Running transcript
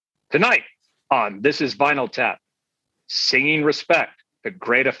Tonight on This is Vinyl Tap, Singing Respect, The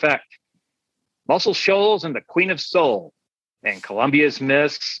Great Effect, Muscle Shoals and the Queen of Soul, and Columbia's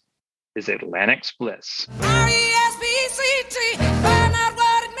Miss is Atlantic's Bliss. R-E-S-P-E-C-T, find out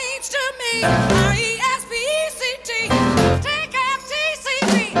what it means to me. R-E-S-P-E-C-T, take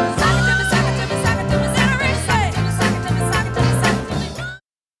F-T-C-T. Sock it to me, sock it to me, sock it to me, Zachary, say. Sock it to me, sock it to me, sock it to me.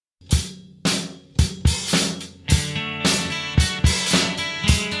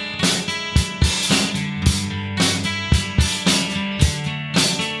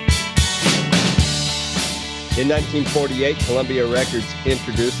 In 1948, Columbia Records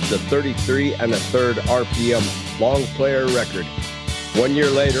introduced the 33 and a third RPM long player record. 1 year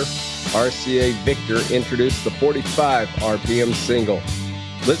later, RCA Victor introduced the 45 RPM single.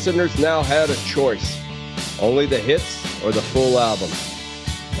 Listeners now had a choice, only the hits or the full album.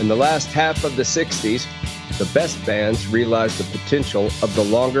 In the last half of the 60s, the best bands realized the potential of the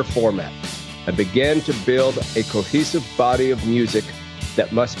longer format and began to build a cohesive body of music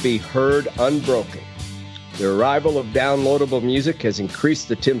that must be heard unbroken. The arrival of downloadable music has increased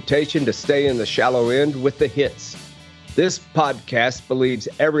the temptation to stay in the shallow end with the hits. This podcast believes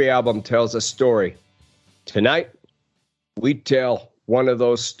every album tells a story. Tonight, we tell one of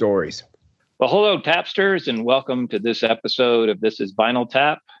those stories. Well, hello, Tapsters, and welcome to this episode of This is Vinyl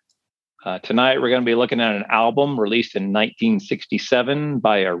Tap. Tonight, we're going to be looking at an album released in 1967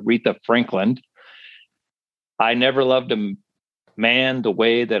 by Aretha Franklin. I Never Loved a Man the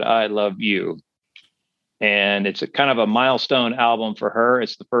Way That I Love You. And it's a kind of a milestone album for her.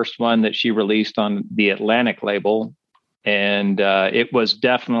 It's the first one that she released on the Atlantic label. And it was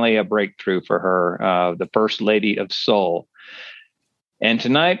definitely a breakthrough for her, the first lady of soul. And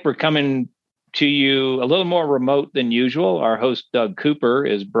tonight we're coming to you a little more remote than usual. Our host, Doug Cooper,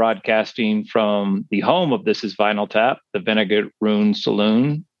 is broadcasting from the home of This is Vinyl Tap, the Vinegar Rune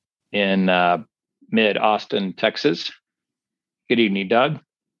Saloon in mid-Austin, Texas. Good evening, Doug.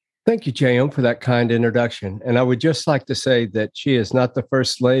 Thank you, JM, for that kind introduction. And I would just like to say that she is not the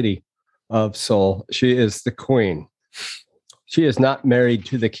first lady of soul. She is the queen. She is not married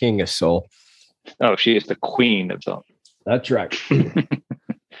to the king of soul. Oh, she is the queen of soul. That's right.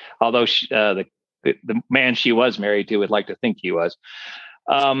 Although the man she was married to would like to think he was.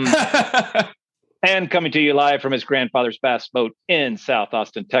 And coming to you live from his grandfather's bass boat in South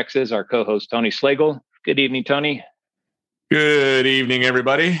Austin, Texas, our co-host, Tony Slagle. Good evening, Tony. Good evening,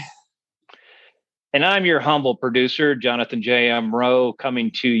 everybody. And I'm your humble producer, Jonathan J. M. Rowe,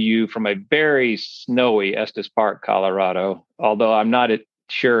 coming to you from a very snowy Estes Park, Colorado, although I'm not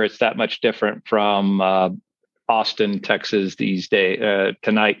sure it's that much different from Austin, Texas these days.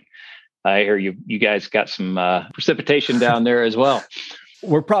 Tonight, I hear you guys got some precipitation down there as well.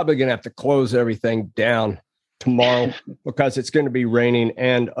 We're probably going to have to close everything down tomorrow because it's going to be raining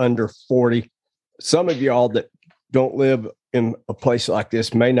and under 40. Some of y'all that don't live in a place like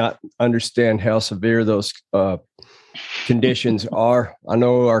this may not understand how severe those conditions are. I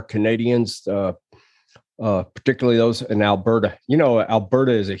know our Canadians, particularly those in Alberta. You know,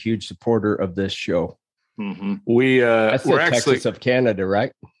 Alberta is a huge supporter of this show. Mm-hmm. That's we're the actually Texas of Canada,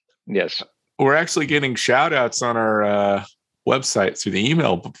 right? Yes. We're actually getting shout outs on our website through the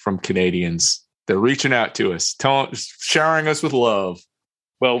email from Canadians. They're reaching out to us, showering us with love.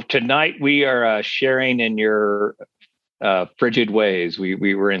 Well, tonight we are sharing in your frigid ways.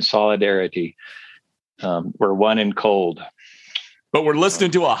 We were in solidarity. We're one in cold. But we're listening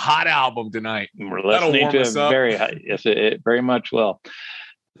to a hot album tonight. We're listening to a very hot, yes, it very much will.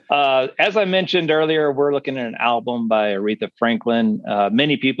 As I mentioned earlier, we're looking at an album by Aretha Franklin.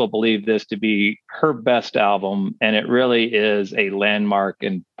 Many people believe this to be her best album, and it really is a landmark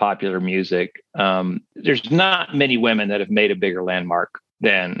in popular music. There's not many women that have made a bigger landmark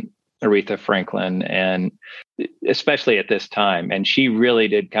than Aretha Franklin, and especially at this time. And she really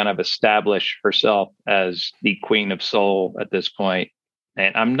did kind of establish herself as the queen of soul at this point.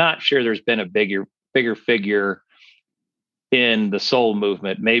 And I'm not sure there's been a bigger figure in the soul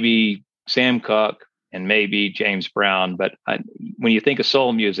movement. Maybe Sam Cooke and maybe James Brown. But when you think of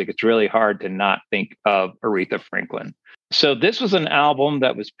soul music, it's really hard to not think of Aretha Franklin. So this was an album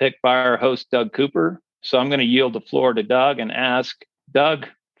that was picked by our host, Doug Cooper. So I'm going to yield the floor to Doug and ask, Doug,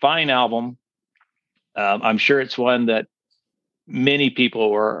 fine album. I'm sure it's one that many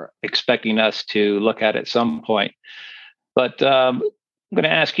people were expecting us to look at some point. But I'm going to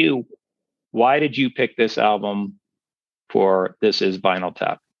ask you, why did you pick this album for This is Vinyl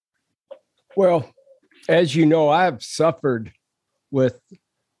Tap? Well, as you know, I've suffered with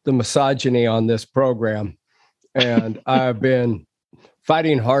the misogyny on this program, and I've been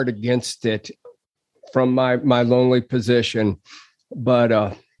fighting hard against it from my lonely position.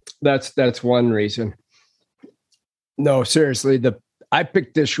 But That's one reason. No, seriously, I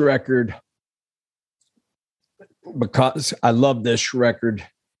picked this record because I love this record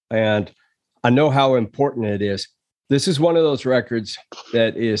and I know how important it is. This is one of those records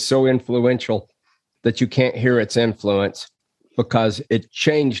that is so influential that you can't hear its influence because it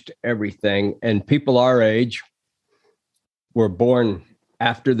changed everything. And people our age were born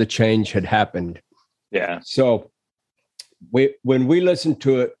after the change had happened. Yeah. So when we listen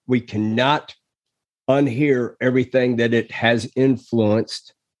to it, we cannot unhear everything that it has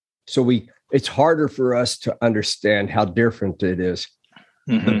influenced. So it's harder for us to understand how different it is.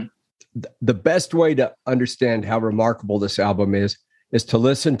 Mm-hmm. The best way to understand how remarkable this album is to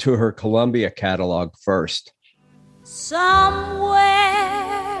listen to her Columbia catalog first. Somewhere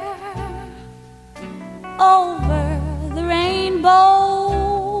over the rainbow,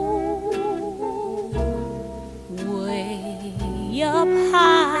 way up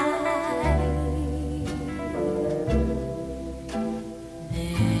high,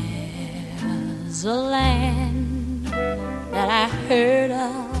 there's a land that I heard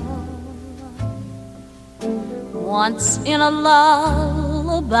of once in a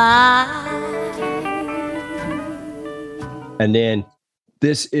lullaby. And then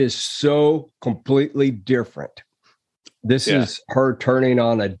this is so completely different. This is her turning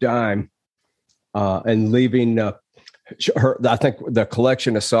on a dime and leaving her. I think the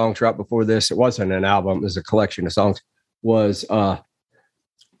collection of songs right before this, it wasn't an album, it was a collection of songs, was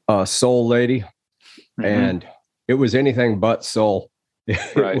Soul Lady. Mm-hmm. And it was anything but soul.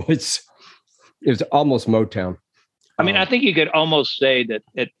 Right. It was almost Motown. I mean, I think you could almost say that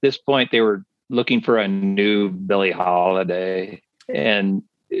at this point they were looking for a new Billie Holiday, and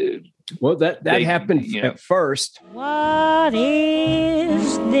well, that happened at first. What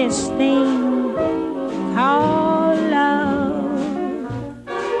is this thing called love?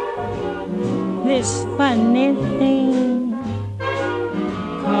 This funny thing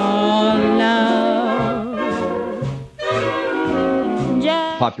called love.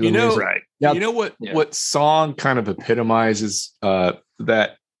 Popular music. Right. Now, you know what song kind of epitomizes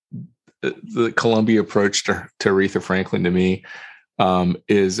that the Columbia approach to Aretha Franklin to me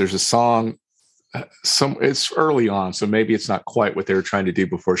is there's a song, it's early on, so maybe it's not quite what they were trying to do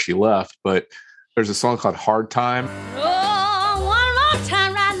before she left, but there's a song called Hard Time. Oh, one more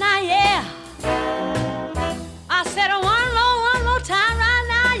time right now, yeah. I said one more time right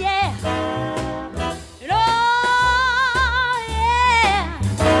now, yeah. Oh, yeah.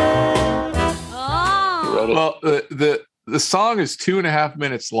 Oh. Well, the song is 2.5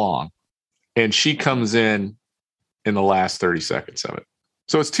 minutes long, and she comes in the last 30 seconds of it.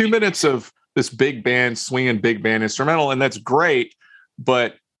 So it's 2 minutes of this big band, swinging big band instrumental, and that's great.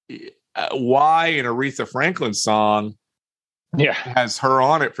 But why an Aretha Franklin song has her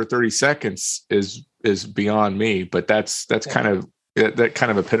on it for 30 seconds is beyond me. But that's kind of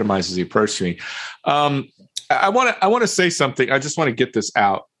epitomizes the approach to me. I want to say something. I just want to get this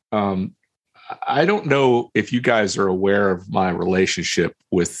out. I don't know if you guys are aware of my relationship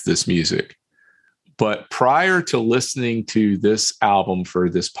with this music, but prior to listening to this album for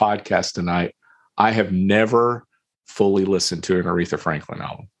this podcast tonight, I have never fully listened to an Aretha Franklin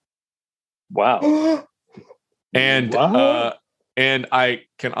album. Wow. And I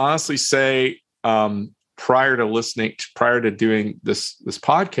can honestly say, prior to doing this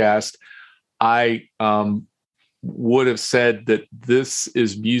podcast, I would have said that this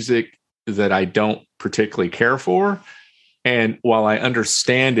is music that I don't particularly care for. And while I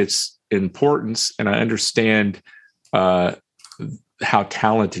understand its importance and I understand how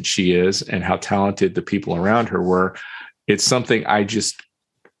talented she is and how talented the people around her were, it's something I just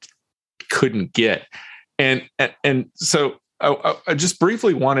couldn't get. And so I just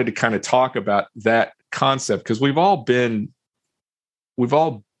briefly wanted to kind of talk about that concept, because we've all been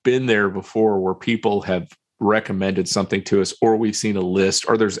there before where people have recommended something to us, or we've seen a list,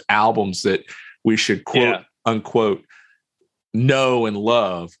 or there's albums that we should quote unquote know and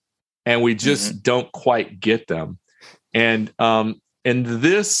love, and we just don't quite get them. And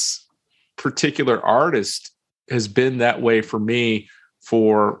this particular artist has been that way for me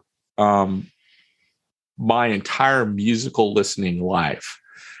for my entire musical listening life.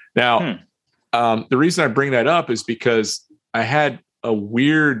 Now, the reason I bring that up is because I had a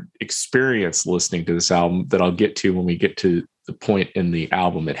weird experience listening to this album that I'll get to when we get to the point in the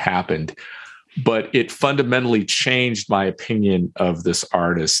album it happened. But it fundamentally changed my opinion of this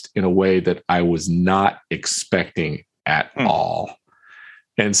artist in a way that I was not expecting at all.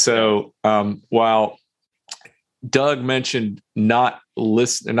 And so while Doug mentioned not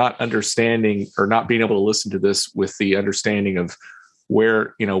understanding or not being able to listen to this with the understanding of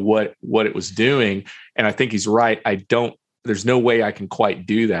where, what it was doing. And I think he's right. There's no way I can quite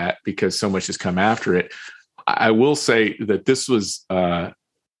do that because so much has come after it. I will say that this was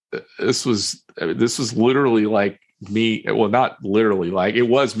literally like me. Well, not literally, like it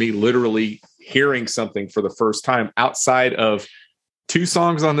was me literally hearing something for the first time outside of 2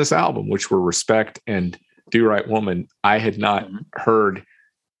 songs on this album, which were Respect and Do Right Woman. I had not heard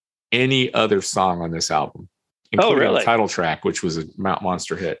any other song on this album, including the title track, which was a Mount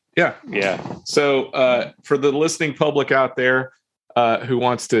Monster hit. Yeah. So for the listening public out there who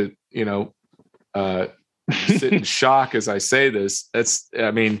wants to, sit in shock as I say this, it's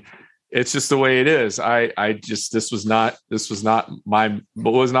just the way it is. This was not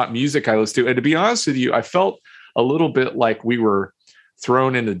music I listened to. And to be honest with you, I felt a little bit like we were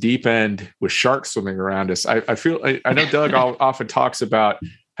thrown in the deep end with sharks swimming around us. I know Doug often talks about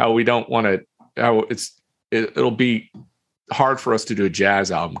how we don't want to, how it'll be hard for us to do a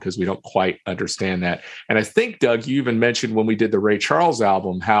jazz album because we don't quite understand that. And I think, Doug, you even mentioned when we did the Ray Charles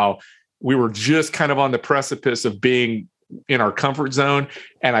album, how we were just kind of on the precipice of being in our comfort zone.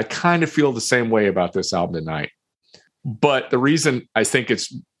 And I kind of feel the same way about this album tonight. But the reason I think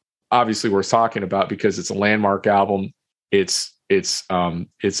it's obviously worth talking about, because it's a landmark album. It's an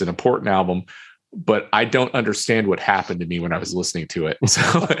important album, but I don't understand what happened to me when I was listening to it.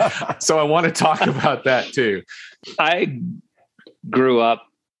 So I want to talk about that too. I grew up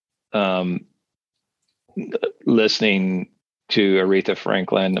listening to Aretha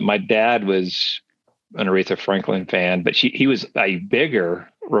Franklin. My dad was an Aretha Franklin fan, but he was a bigger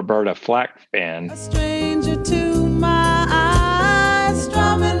Roberta Flack fan. A stranger to my eyes,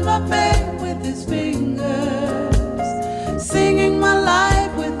 strumming my back with his fingers, singing my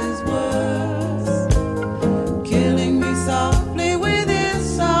life with his words, killing me softly with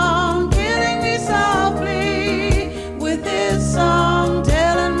his song, killing me softly with his song,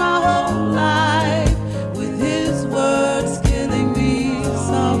 telling my whole life with his words, killing me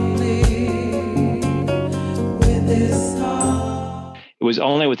softly with his song. It was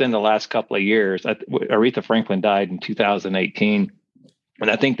only within the last couple of years. Aretha Franklin died in 2018. And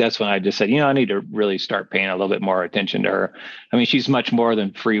I think that's when I just said, I need to really start paying a little bit more attention to her. I mean, she's much more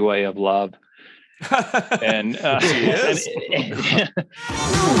than Freeway of Love. And she is.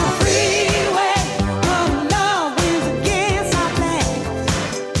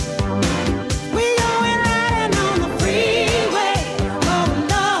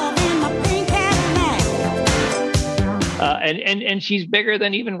 And she's bigger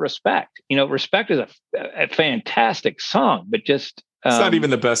than even Respect. Respect is a fantastic song, but just it's not even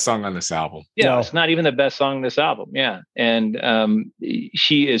the best song on this album. Yeah, no. It's not even the best song on this album. Yeah, and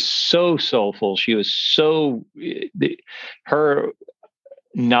she is so soulful. She was her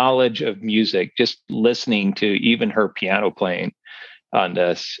knowledge of music, just listening to even her piano playing on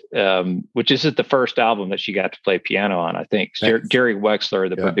this, which is the first album that she got to play piano on. I think Jerry Wexler,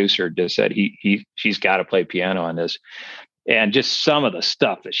 the producer, just said she's got to play piano on this. And just some of the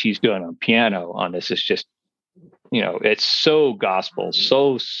stuff that she's doing on piano on this is just, it's so gospel,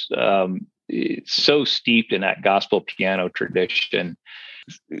 so steeped in that gospel piano tradition.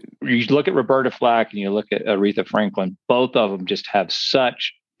 You look at Roberta Flack and you look at Aretha Franklin, both of them just have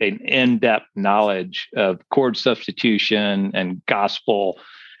such an in-depth knowledge of chord substitution and gospel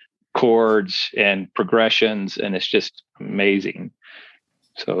chords and progressions. And it's just amazing.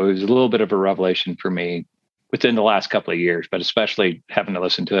 So it was a little bit of a revelation for me within the last couple of years, but especially having to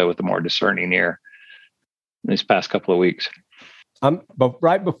listen to it with a more discerning ear these past couple of weeks. But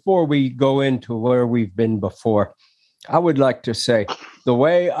right before we go into where we've been before, I would like to say the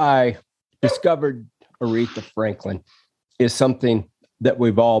way I discovered Aretha Franklin is something that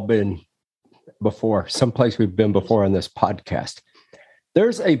we've all been before, someplace we've been before on this podcast.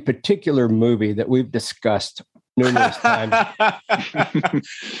 There's a particular movie that we've discussed numerous times.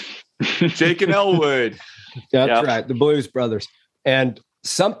 Jake and Elwood. That's right, the Blues Brothers. And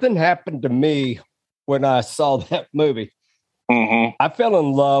something happened to me when I saw that movie. Mm-hmm. I fell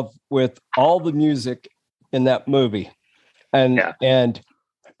in love with all the music in that movie. And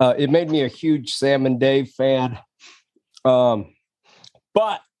it made me a huge Sam and Dave fan. But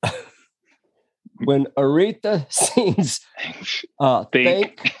when Aretha sings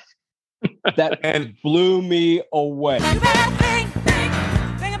Think, that blew me away. You better think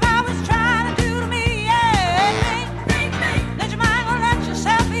about what's trying to do to me, yeah. Think, let your mind go, let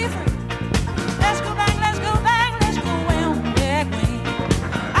yourself be free. Let's go back, let's go way on back way.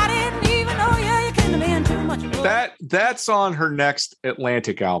 I didn't even know you couldn't have been too much more. That's on her next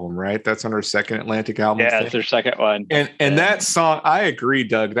Atlantic album, right? That's on her second Atlantic album. Yeah, it's her second one. And that song, I agree,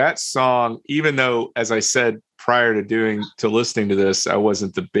 Doug. That song, even though, as I said prior to listening to this, I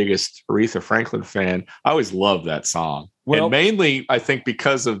wasn't the biggest Aretha Franklin fan. I always loved that song. Well, and mainly I think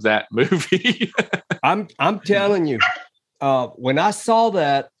because of that movie. I'm telling you, when I saw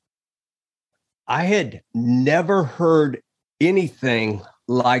that, I had never heard anything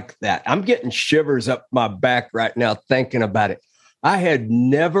like that. I'm getting shivers up my back right now thinking about it. I had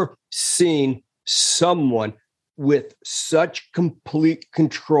never seen someone with such complete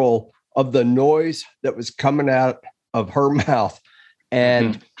control of the noise that was coming out of her mouth.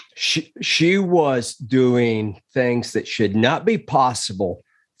 And she was doing things that should not be possible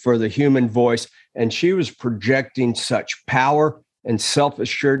for the human voice. And she was projecting such power and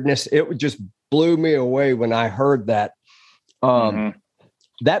self-assuredness. It just blew me away when I heard that.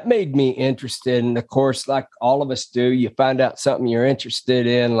 That made me interested. And of course, like all of us do, you find out something you're interested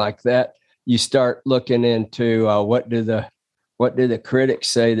in like that. You start looking into what do the critics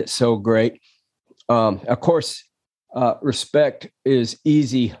say that's so great. Of course, respect is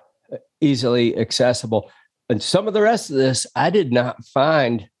easily accessible. And some of the rest of this, I did not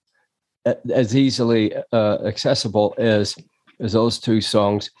find as easily accessible as those two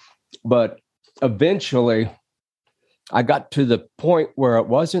songs. But eventually, I got to the point where it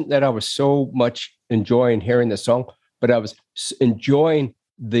wasn't that I was so much enjoying hearing the song, but I was enjoying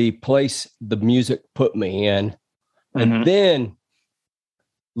the place the music put me in. And then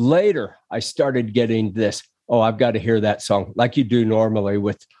later I started getting this, I've got to hear that song like you do normally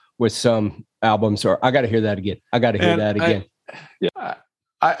with some albums, or I got to hear that again. I got to hear that again.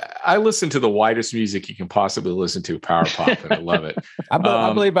 I listen to the widest music you can possibly listen to, power pop, and I love it. I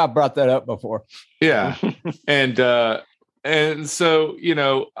believe I brought that up before. Yeah. And so,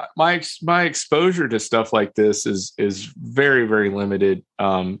 my exposure to stuff like this is very, very limited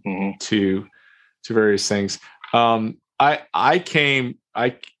to various things. I came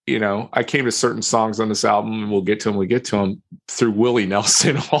to certain songs on this album, and we'll get to them through Willie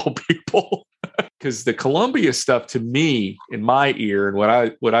Nelson of all people. Because the Columbia stuff to me, in my ear, and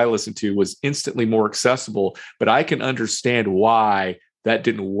what I listened to was instantly more accessible, but I can understand why that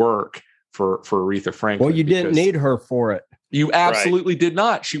didn't work for Aretha Franklin. Well, you didn't need her for it. You absolutely did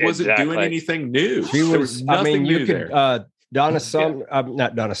not. She wasn't doing anything new. There was nothing new there. Donna Summer,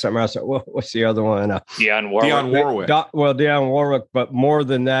 not Donna Summer. What's the other one? Dionne Warwick. Dionne Warwick, but more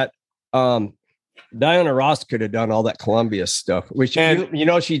than that, Diana Ross could have done all that Columbia stuff. Which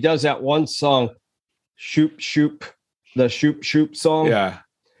she does that one song, Shoop Shoop, the Shoop Shoop song. Yeah,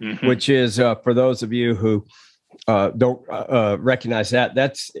 which is for those of you who don't recognize that.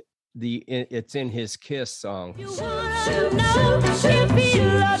 It's in his Kiss song. You want to know if he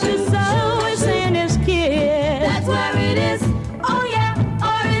loves you so, it's in his Kiss. That's where it is. Oh yeah,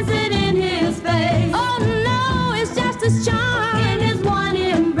 or is it in his face? Oh no, it's just his charm in his one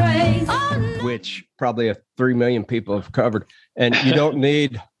embrace. Oh no. Which probably 3 million people have covered, and you don't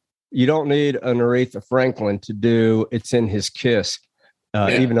need an Aretha Franklin to do It's in His Kiss,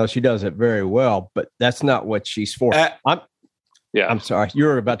 even though she does it very well. But that's not what she's for. I'm sorry. You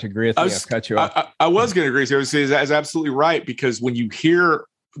were about to agree with me. I cut you off. I was going to agree with you. That's absolutely right. Because when you hear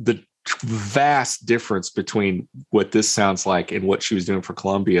the vast difference between what this sounds like and what she was doing for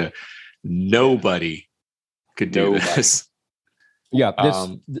Columbia, nobody could do this. Yeah.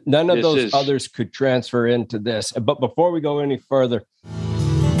 None of those others could transfer into this. But before we go any further,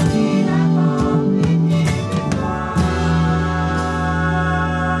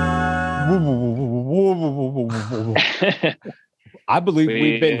 I believe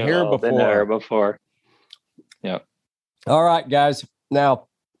we've been here before. Been there before. Yep. All right, guys. Now,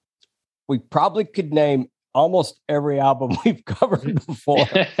 we probably could name almost every album we've covered before.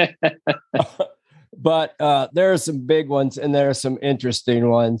 But there are some big ones and there are some interesting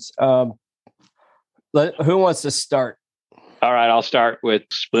ones. Who wants to start? All right, I'll start with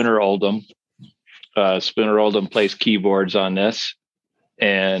Spooner Oldham. Spooner Oldham plays keyboards on this,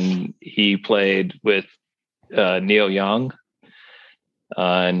 and he played with Neil Young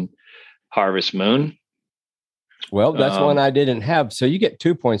on Harvest Moon. Well, that's one I didn't have. So you get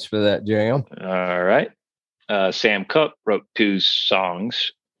 2 points for that, JM. All right. Sam Cooke wrote 2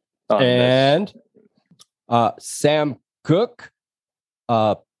 songs. And Sam Cooke came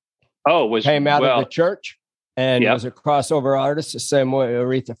out of the church and was a crossover artist, the same way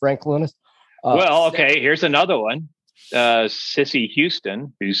Aretha Franklin is. Here's another one. Sissy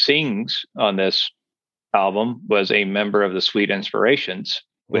Houston, who sings on this album, was a member of the Sweet Inspirations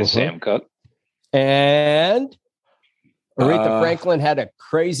with Sam Cooke. And Aretha Franklin had a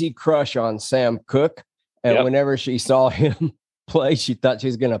crazy crush on Sam Cooke. And whenever she saw him play, she thought she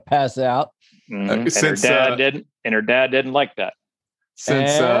was going to pass out. Mm-hmm. And her dad didn't like that.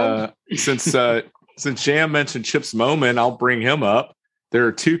 Since since Jam mentioned Chip's Moment, I'll bring him up. There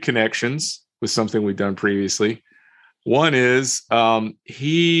are two connections with something we've done previously. One is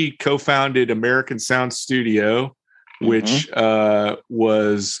he co-founded American Sound Studio, which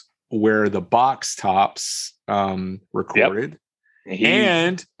was where the Box Tops recorded. Yep. He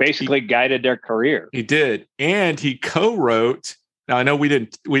and basically guided their career. He did. And he co-wrote. Now I know we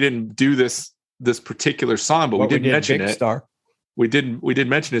didn't do this particular song, but we did mention Big it. Star. We did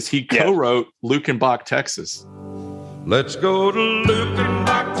mention this. He co-wrote Lukenbach, Texas. Let's go to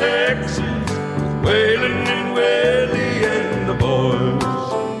Lukenbach, Texas, with Waylon and Willie and the boys.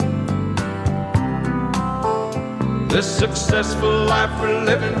 This successful life we're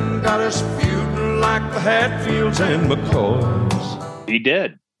living got us feuding like the Hatfields and McCoys. He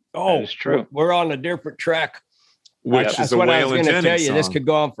did. Oh, it's true. We're on a different track. Which is a what I was Waylon going to Jennings tell you. song. This could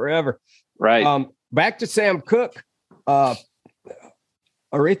go on forever. Right. Back to Sam Cooke.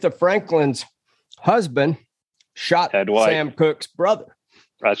 Aretha Franklin's husband shot Ted White. Sam Cooke's brother.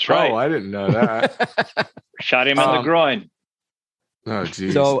 That's right. Oh, I didn't know that. Shot him in the groin. Oh,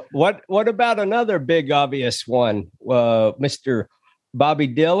 geez. So what about another big obvious one? Mr. Bobby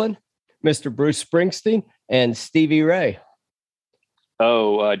Dylan, Mr. Bruce Springsteen, and Stevie Ray.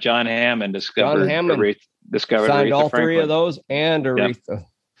 Oh, John Hammond discovered John Hammond discovered signed Aretha all Franklin. three of those and Aretha. That's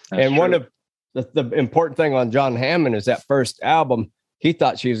and true. one of the important thing on John Hammond is that first album, he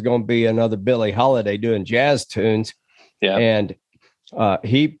thought she was going to be another Billie Holiday doing jazz tunes. Yeah. And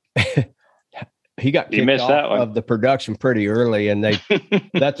he got kicked missed that off one. of the production pretty early. And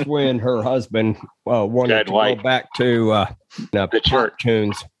that's when her husband wanted Ted to White. go back to The pop church.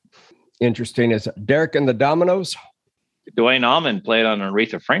 tunes. Interesting is Derek and the Dominoes. Dwayne Allman played on an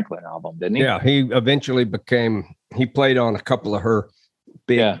Aretha Franklin album, didn't he? Yeah, he eventually he played on a couple of her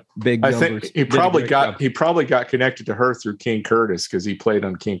big I numbers. think he Did a probably great got job. connected to her through King Curtis because he played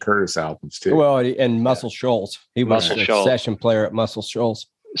on King Curtis albums too. Well, and Muscle Shoals. He was Muscle a Shoals. session player at Muscle Shoals.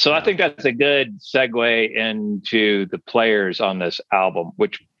 So I think that's a good segue into the players on this album,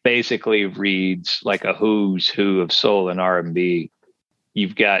 which basically reads like a who's who of soul and R&B.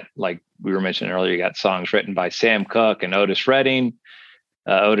 You've got, like we were mentioning earlier, you got songs written by Sam Cooke and Otis Redding.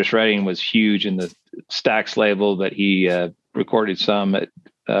 Otis Redding was huge in the Stax label, but he recorded some at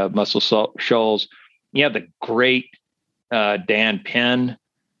Muscle Shoals. You have the great Dan Penn.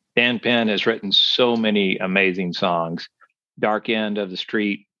 Dan Penn has written so many amazing songs. Dark End of the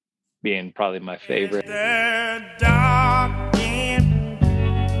Street being probably my favorite. The dark end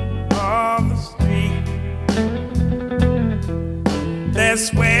of the street.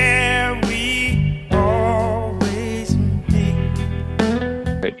 That's where we always meet.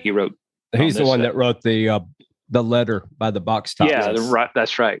 He wrote. He's the this, one that wrote the letter by the Box Tops. Yeah,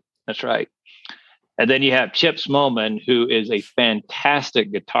 that's right. That's right. And then you have Chips Moman, who is a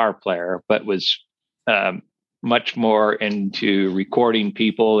fantastic guitar player, but was much more into recording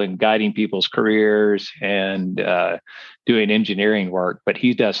people and guiding people's careers and doing engineering work. But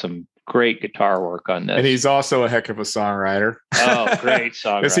he does some great guitar work on this. And he's also a heck of a songwriter. Oh, great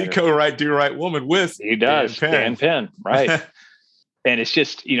songwriter. Does he co-write Do Right Woman with He does. Dan Penn, right. And it's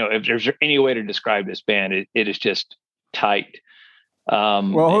just, if there's any way to describe this band, it is just tight.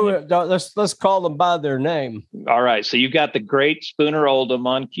 Let's call them by their name. All right. So you've got the great Spooner Oldham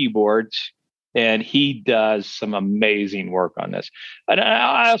on keyboards, and he does some amazing work on this. And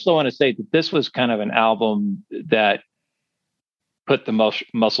I also want to say that this was kind of an album that put the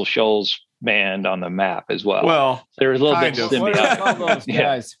Muscle Shoals band on the map as well. Well, there was a little bit kind of of. What do we call symbiosis. those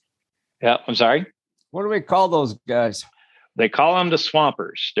guys? Yeah. I'm sorry. What do we call those guys? They call them the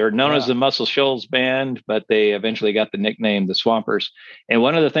Swampers. They're known as Yeah. the Muscle Shoals Band, but they eventually got the nickname the Swampers. And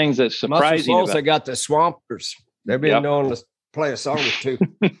one of the things that's Muscle surprising Shoals, about they got the Swampers. They've been Yep. known to play a song or two.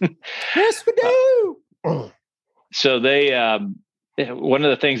 Yes, we do. so they one of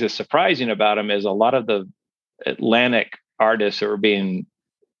the things that's surprising about them is a lot of the Atlantic artists that were being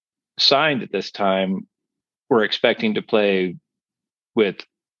signed at this time were expecting to play with,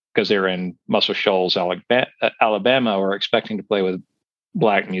 because they were in Muscle Shoals, Alabama, were expecting to play with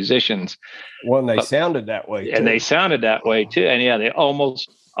black musicians. Well, they sounded that way. And they sounded that way too. And yeah, they almost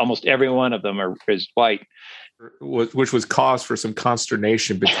every one of them is white. Which was cause for some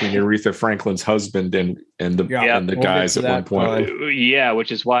consternation between Aretha Franklin's husband and the We'll guys get at to one that point. Yeah,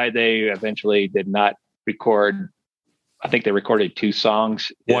 which is why they eventually did not record. I think they recorded 2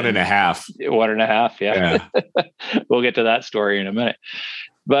 songs. 1.5. 1.5. Yeah. We'll get to that story in a minute.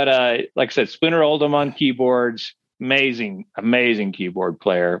 But like I said, Spooner Oldham on keyboards, amazing keyboard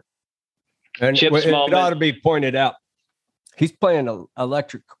player. And Chips it Moman. ought to be pointed out. He's playing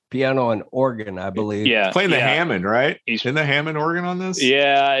electric piano and organ, I believe. Yeah, Playing the yeah. Hammond, right? He's- in the Hammond organ on this.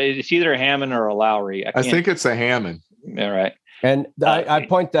 Yeah, it's either a Hammond or a Lowry. I think it's a Hammond. All right. And I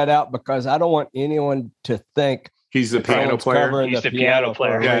point that out because I don't want anyone to think He's the piano someone's player. covering He's the piano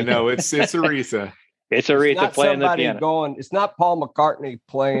player. for Yeah, Aretha. no, it's Aretha. It's It's Aretha not playing the somebody piano. going. It's not Paul McCartney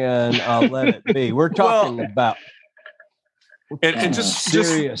playing "Let It Be." We're talking about And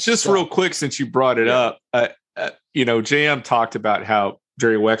serious just stuff. real quick, since you brought it up, JM talked about how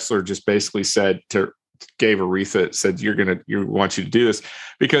Jerry Wexler just basically gave Aretha, said you want you to do this,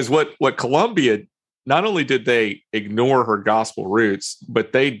 because what Columbia, not only did they ignore her gospel roots,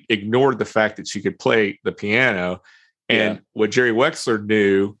 but they ignored the fact that she could play the piano. And what Jerry Wexler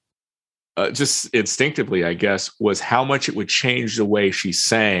knew, just instinctively, I guess, was how much it would change the way she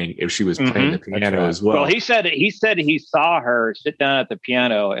sang if she was playing the piano right. as well. Well, he said he saw her sit down at the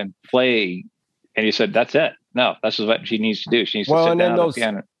piano and play, and he said, "That's it. No, this is what she needs to do. She needs to sit down at the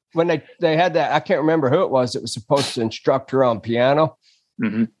piano." When they had that, I can't remember who it was supposed to instruct her on piano.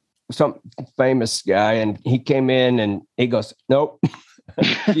 Mm-hmm. Some famous guy, and he came in and he goes, "Nope,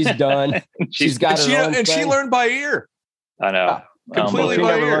 she's done. She's got her own and she thing." learned by ear. I know. Completely She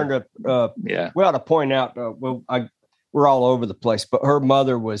by never ear. learned to. Yeah. We ought to point out. We're all over the place, but her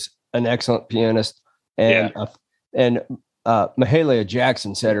mother was an excellent pianist, and Mahalia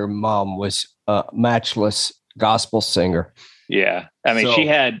Jackson said her mom was a matchless gospel singer. Yeah. I mean, So-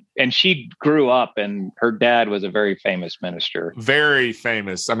 she grew up, and her dad was a very famous minister. Very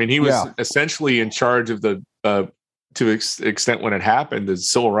famous. I mean, he was essentially in charge of the extent when it happened, the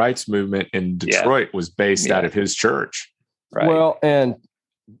civil rights movement in Detroit was based out of his church. Right. Well, and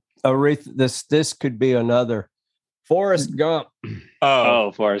Aretha, this could be another Forrest Gump.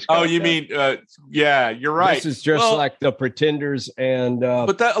 Forrest Gump. Oh, you mean, you're right. This is just like the Pretenders, and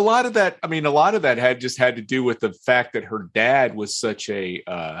but that a lot of that had to do with the fact that her dad was such a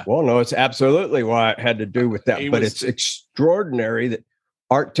well, no, it's absolutely why it had to do with that. But it's extraordinary that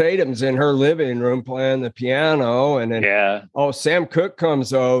Art Tatum's in her living room playing the piano, and then Sam Cooke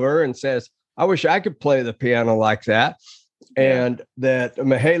comes over and says, "I wish I could play the piano like that." And that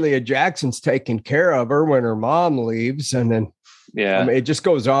Mahalia Jackson's taking care of her when her mom leaves, and then I mean, it just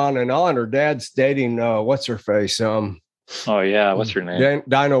goes on and on. Her dad's dating what's her face? What's her name?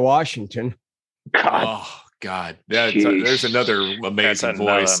 Dinah Washington. God, there's another amazing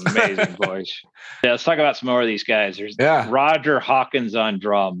voice. Amazing voice. Yeah, let's talk about some more of these guys. There's Roger Hawkins on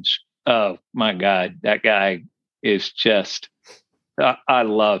drums. Oh my God, that guy is just. I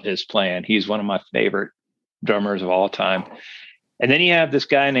love his playing. He's one of my favorite drummers of all time. And then you have this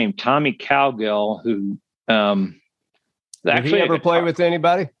guy named Tommy Cowgill, who did he ever play with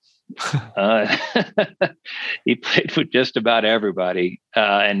anybody? He played with just about everybody,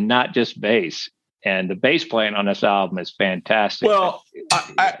 and not just bass. And the bass playing on this album is fantastic. Well,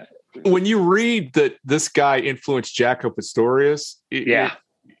 when you read that this guy influenced Jaco Pastorius,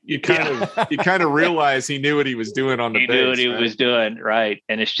 you kind of realize he knew what he was doing on the bass. He knew what he was doing, right?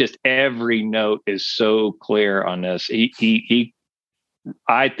 And it's just every note is so clear on this.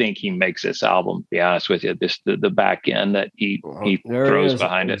 I think he makes this album. To be honest with you, the back end that he throws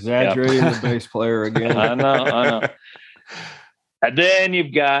behind it. Exaggerating the bass player again. I know. And then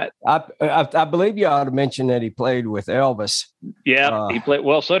you've got. I believe you ought to mention that he played with Elvis. Yeah, he played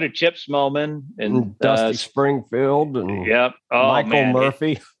well. So did Chip Smallman and Dusty Springfield and Michael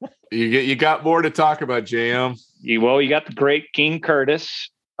Murphy. You got more to talk about, JM. You got the great King Curtis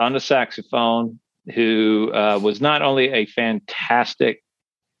on the saxophone, who was not only a fantastic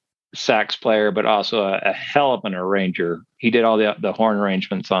sax player, but also a hell of an arranger. He did all the horn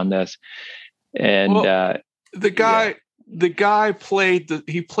arrangements on this, and the guy plays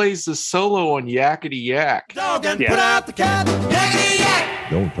the solo on Yakety Yak. Dog and put out the cat. Yakety yak.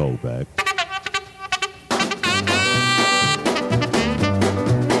 Don't hold back.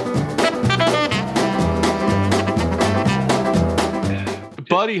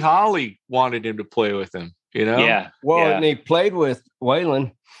 Buddy Holly wanted him to play with him, Yeah. Well, and he played with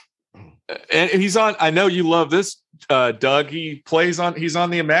Waylon. And he's on. I know you love this, Doug. He's on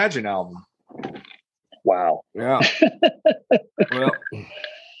the Imagine album. Wow. Yeah. Well,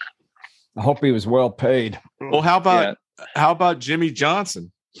 I hope he was well paid. Well, how about Jimmy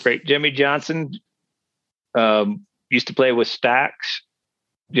Johnson? Great Jimmy Johnson. Used to play with Stax.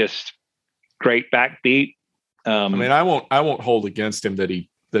 Just great backbeat. I mean, I won't hold against him that he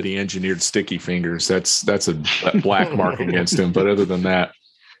engineered Sticky Fingers. That's a black mark against him. But other than that,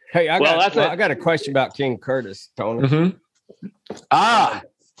 hey, I got a question about King Curtis, Tony. Mm-hmm.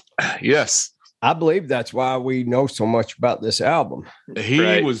 Yes. I believe that's why we know so much about this album.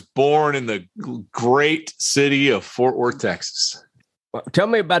 He was born in the great city of Fort Worth, Texas. Tell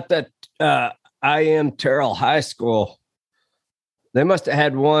me about that I.M. Terrell High School. They must have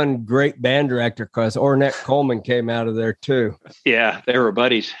had one great band director because Ornette Coleman came out of there too. Yeah, they were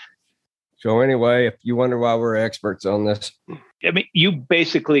buddies. So anyway, if you wonder why we're experts on this. I mean, you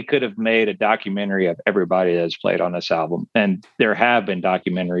basically could have made a documentary of everybody that's played on this album. And there have been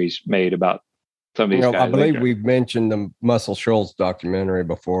documentaries made about some of these guys. I believe we've mentioned the Muscle Shoals documentary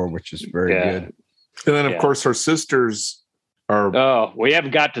before, which is very good. And then, of course, her sisters are... Oh, we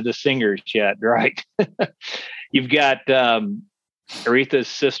haven't got to the singers yet, right? You've got Aretha's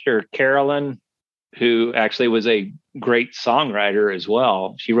sister, Carolyn, who actually was a great songwriter as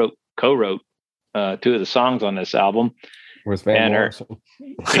well. She co-wrote 2 of the songs on this album. With Van Morrison.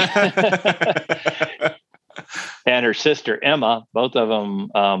 And her sister, Emma, both of them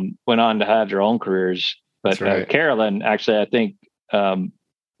went on to have their own careers. But Carolyn, actually, I think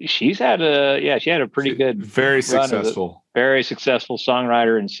she's had she had a pretty good, very successful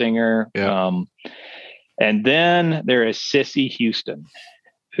songwriter and singer. Yeah. And then there is Cissy Houston,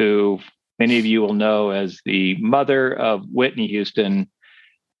 who many of you will know as the mother of Whitney Houston,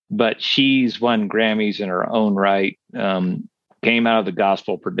 but she's won Grammys in her own right, came out of the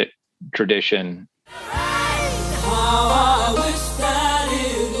gospel tradition.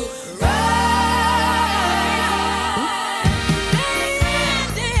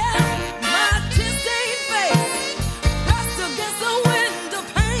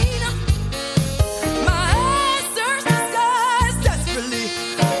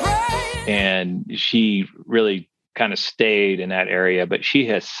 And she really kind of stayed in that area, but she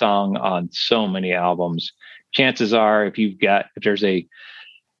has sung on so many albums. Chances are, if there's a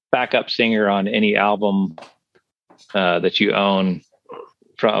backup singer on any album that you own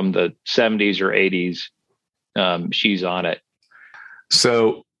from the 70s or 80s, she's on it.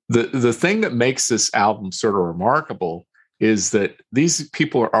 So the thing that makes this album sort of remarkable is that these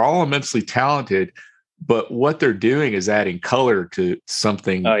people are all immensely talented, but what they're doing is adding color to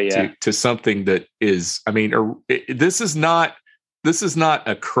something, to something that is, I mean, this is not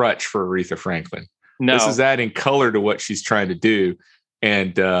a crutch for Aretha Franklin. No, this is adding color to what she's trying to do.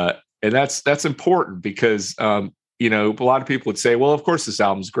 And that's important because, a lot of people would say, well, of course this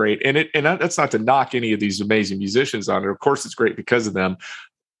album's great. And that's not to knock any of these amazing musicians on it. Of course it's great because of them.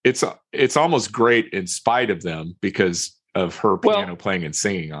 It's almost great in spite of them because of her piano playing and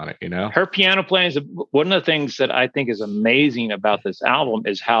singing on it, Her piano playing is one of the things that I think is amazing about this album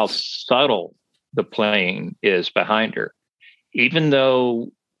is how subtle the playing is behind her. Even though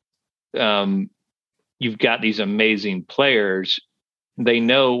you've got these amazing players, they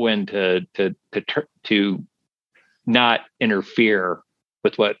know when to not interfere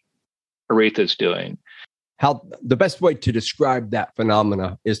with what Aretha's doing. How the best way to describe that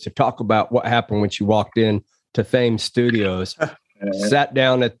phenomena is to talk about what happened when she walked in to Fame Studios, sat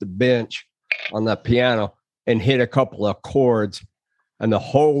down at the bench on the piano and hit a couple of chords, and the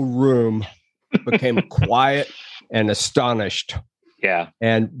whole room became quiet and astonished. Yeah.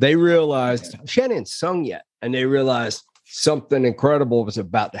 And they realized she hadn't sung yet, and they realized something incredible was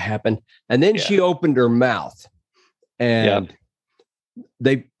about to happen. And then she opened her mouth, and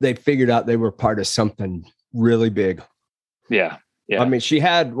they figured out they were part of something really big. Yeah. Yeah. I mean, she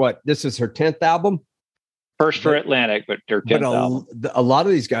had this is her 10th album. First for Atlantic, but their 10th album. A lot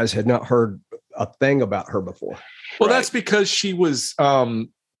of these guys had not heard a thing about her before. Well, that's because she was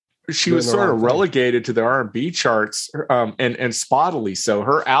sort of relegated to the R&B charts and spottily. So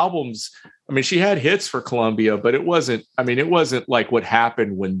her albums, I mean, she had hits for Columbia, but it wasn't like what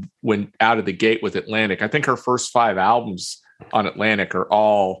happened when out of the gate with Atlantic. I think her first 5 albums on Atlantic are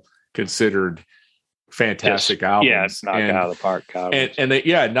all considered fantastic albums. Yeah, it's knocked out of the park.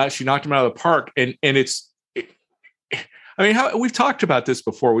 She knocked them out of the park. And I mean, we've talked about this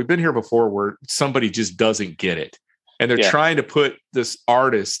before. We've been here before where somebody just doesn't get it. And they're trying to put this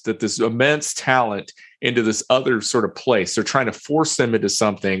artist, this immense talent, into this other sort of place. They're trying to force them into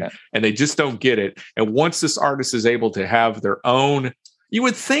something, and they just don't get it. And once this artist is able to have their own, you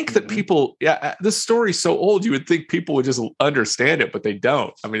would think that people, this story's so old, you would think people would just understand it, but they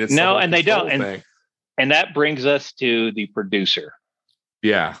don't. I mean, it's and they don't. And that brings us to the producer.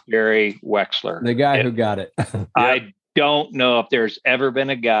 Yeah. Jerry Wexler. The guy who got it. I don't know if there's ever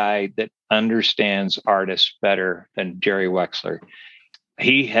been a guy that understands artists better than Jerry Wexler.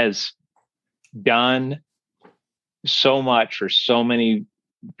 He has done so much for so many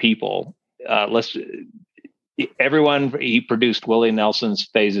people. He produced Willie Nelson's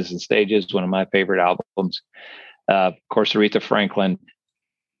Phases and Stages, one of my favorite albums. Of course, Aretha Franklin.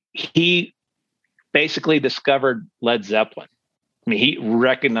 He basically discovered Led Zeppelin. I mean, he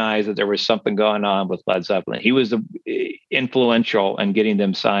recognized that there was something going on with Led Zeppelin. He was influential in getting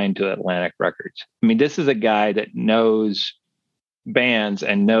them signed to Atlantic Records. I mean, this is a guy that knows bands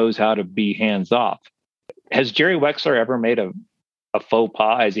and knows how to be hands off. Has Jerry Wexler ever made a faux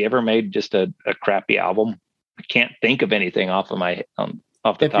pas? Has he ever made just a crappy album? I can't think of anything off the top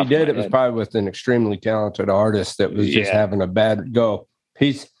If he of my did, it was head. probably with an extremely talented artist that was just having a bad go.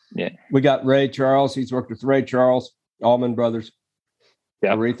 We got Ray Charles. He's worked with Ray Charles, Allman Brothers.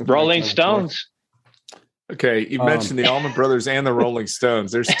 Yeah, Aretha Rolling Franklin, Stones. Okay, you mentioned the Allman Brothers and the Rolling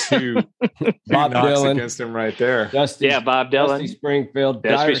Stones. There's two Bob knocks Dylan against him right there. Dusty, Bob Dylan. Dusty Springfield,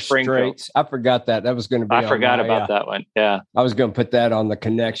 Dusty Dire Springfield. Straits. I forgot that. That was going to be. I forgot about that one. Yeah. I was going to put that on the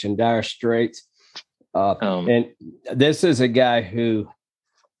connection. Dire Straits. And this is a guy who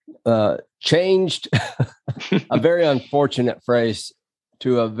changed a very unfortunate phrase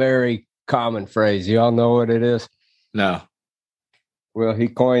to a very common phrase. You all know what it is? No. Well, he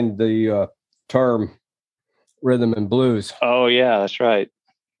coined the term rhythm and blues. Oh, yeah, that's right.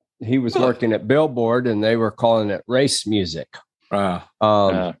 He was working at Billboard and they were calling it race music. And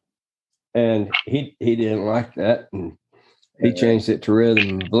he didn't like that. And he changed it to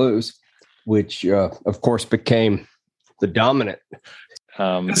rhythm and blues, which, of course, became the dominant.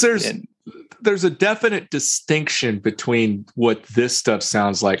 There's a definite distinction between what this stuff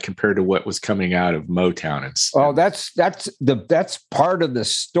sounds like compared to what was coming out of Motown. Oh, that's part of the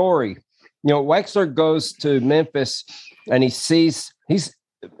story. You know, Wexler goes to Memphis and he says he's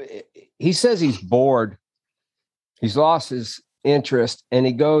bored. He's lost his interest and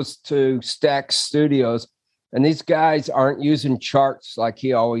he goes to Stax Studios and these guys aren't using charts like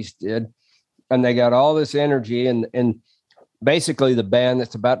he always did. And they got all this energy and basically the band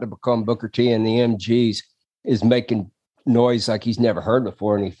that's about to become Booker T and the MGs is making noise like he's never heard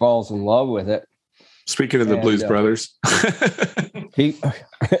before. And he falls in love with it. Speaking of the Blues Brothers,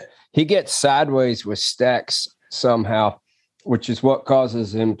 he gets sideways with Stax somehow, which is what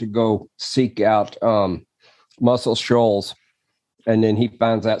causes him to go seek out Muscle Shoals. And then he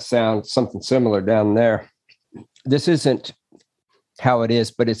finds that sound, something similar down there. This isn't how it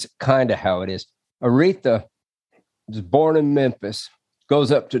is, but it's kind of how it is. Aretha was born in Memphis,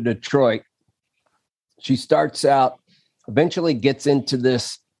 goes up to Detroit. She starts out, eventually gets into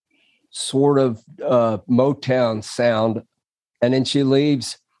this sort of Motown sound, and then she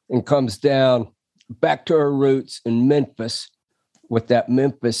leaves and comes down back to her roots in Memphis with that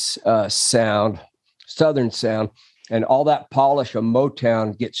Memphis sound, Southern sound, and all that polish of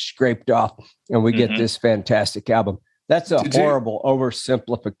Motown gets scraped off, and we get this fantastic album. That's a horrible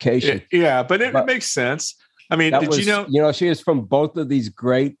oversimplification. Yeah, but it makes sense. I mean, you know, she is from both of these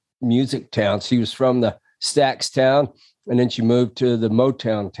great music towns. She was from the Stax town, and then she moved to the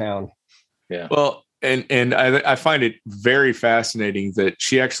Motown town. Yeah. Well, and I find it very fascinating that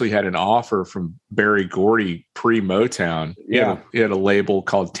she actually had an offer from Berry Gordy pre-Motown. Yeah. He had a label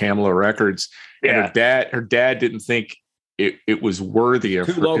called Tamla Records. Yeah. And her dad didn't think it was worthy of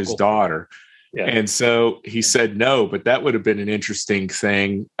his daughter. Yeah. And so he said no, but that would have been an interesting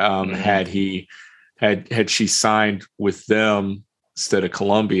thing had she signed with them instead of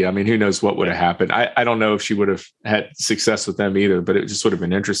Columbia. I mean, who knows what would have happened. I don't know if she would have had success with them either, but it just would have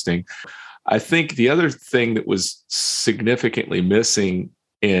been interesting. I think the other thing that was significantly missing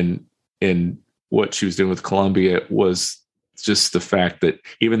in what she was doing with Columbia was just the fact that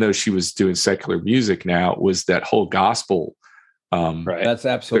even though she was doing secular music now, was that whole gospel. Right. That's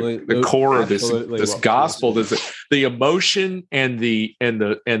absolutely the core of this gospel. The emotion and the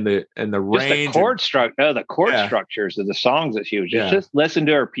range. The chord structures of the songs that she was just listen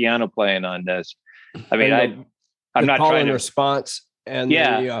to her piano playing on this. I mean, I'm not call trying and to response and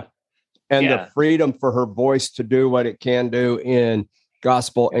the freedom for her voice to do what it can do in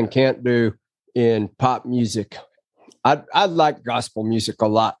gospel and can't do in pop music. I like gospel music a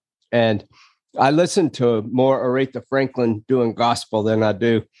lot, and I listen to more Aretha Franklin doing gospel than I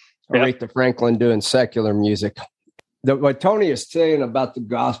do Aretha Franklin doing secular music. What Tony is saying about the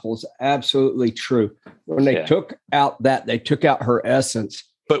gospel is absolutely true. When they took out her essence.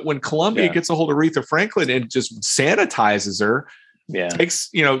 But when Columbia gets a hold of Aretha Franklin and just sanitizes her, takes,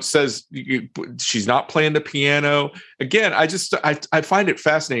 says she's not playing the piano. Again, I find it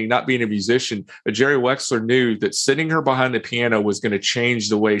fascinating, not being a musician, but Jerry Wexler knew that sitting her behind the piano was going to change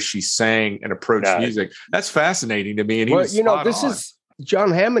the way she sang and approached music. That's fascinating to me. And is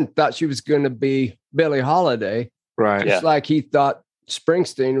John Hammond thought she was going to be Billie Holiday. Right. Just like he thought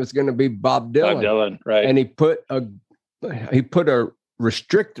Springsteen was going to be Bob Dylan. Bob Dylan, right. And he put a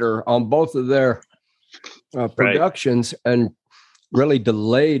restrictor on both of their productions and really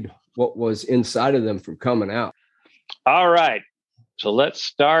delayed what was inside of them from coming out. All right. So let's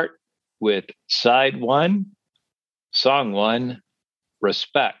start with side one, song one,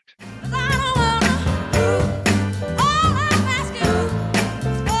 Respect.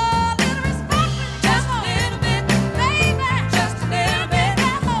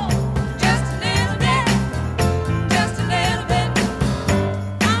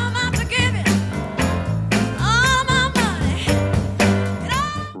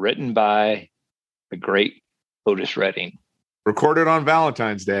 Written by the great Otis Redding. Recorded on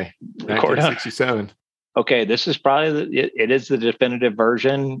Valentine's Day, 1967. Okay, this is probably it is the definitive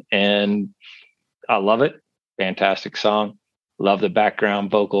version, and I love it. Fantastic song. Love the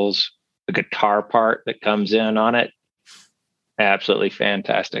background vocals, the guitar part that comes in on it. Absolutely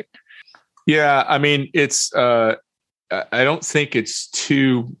fantastic. Yeah, I mean, it's. I don't think it's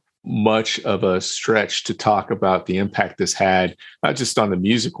too much of a stretch to talk about the impact this had, not just on the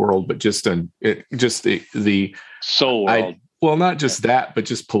music world, but just on just the soul world. Well, not just that, but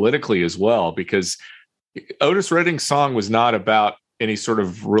just politically as well, because Otis Redding's song was not about any sort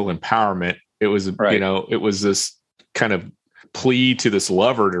of real empowerment. It was, it was this kind of plea to this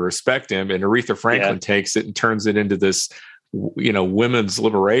lover to respect him. And Aretha Franklin takes it and turns it into this, women's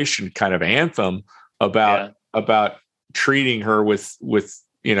liberation kind of anthem about treating her with this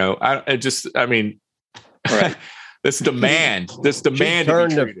demand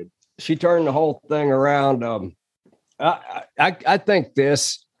she turned the whole thing around. I think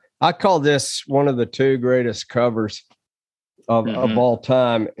I call this one of the two greatest covers of all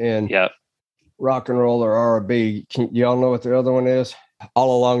time in rock and roll or R&B. Y'all know what the other one is?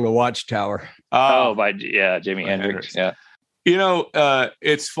 All Along the Watchtower. By Jimi Hendrix. Yeah.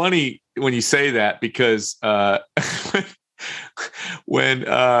 It's funny when you say that, because when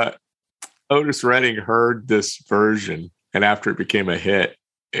Otis Redding heard this version, and after it became a hit,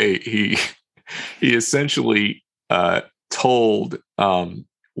 he essentially told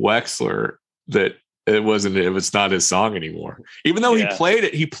Wexler that it was not his song anymore. Even though he played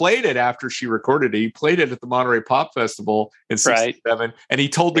it after she recorded it. He played it at the Monterey Pop Festival in '67, and he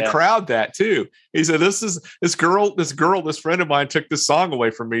told the crowd that too. He said, "This friend of mine took this song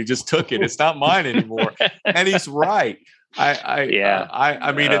away from me. Just took it. It's not mine anymore." And he's right.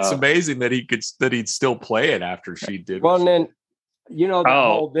 I mean, it's amazing that he'd still play it after she did. Well, and then the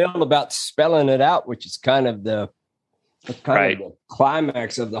whole deal about spelling it out, which is kind of the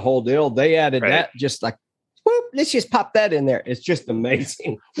climax of the whole deal. They added that, just like, whoop, let's just pop that in there. It's just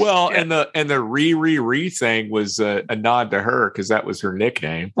amazing. Well, and the re thing was a nod to her, because that was her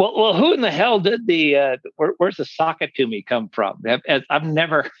nickname. Well, who in the hell did where's the socket to me come from? I've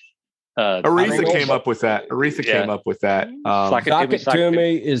never. Aretha came up with that. Came up with that. Socket to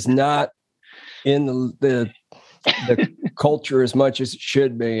me is not in the culture as much as it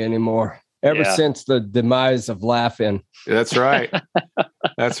should be anymore. Ever since the demise of Laugh-In. That's right.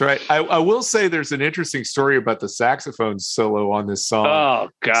 That's right. I will say there's an interesting story about the saxophone solo on this song. Oh,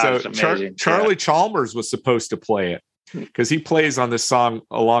 God, it's amazing. Charlie Chalmers was supposed to play it, because he plays on this song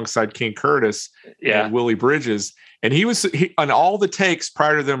alongside King Curtis and Willie Bridges. And he on all the takes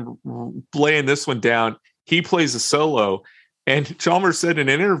prior to them laying this one down, he plays a solo. And Chalmers said in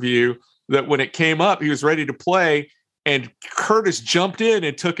an interview that when it came up, he was ready to play, and Curtis jumped in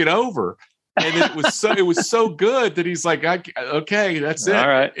and took it over. And it was so good that he's like, okay, that's it. All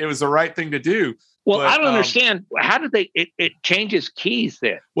right. It was the right thing to do. Well, but I don't understand. How did it changes keys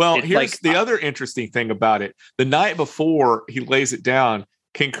then? Well, here's the other interesting thing about it. The night before he lays it down,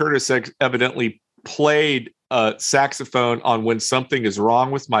 King Curtis evidently played saxophone on When Something Is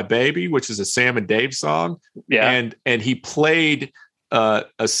Wrong with My Baby, which is a Sam and Dave song. Yeah. And he played a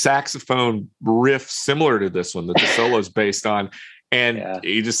saxophone riff similar to this one that the solo is based on. And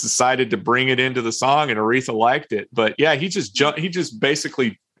he just decided to bring it into the song, and Aretha liked it. But he just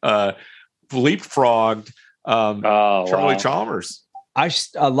basically leapfrogged Charlie Chalmers.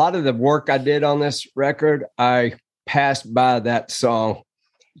 A lot of the work I did on this record, I passed by that song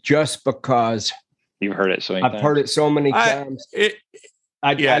just because you've heard it so many times. I've heard it so many times.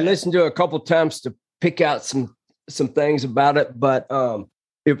 I listened to it a couple times to pick out some things about it, but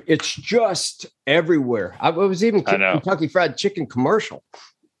it's just everywhere. It was even Kentucky Fried Chicken commercial.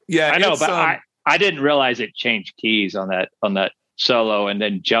 Yeah, I know, but I didn't realize it changed keys on that solo and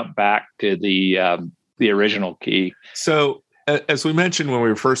then jumped back to the original key. So as we mentioned when we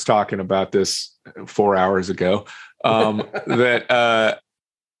were first talking about this 4 hours ago, that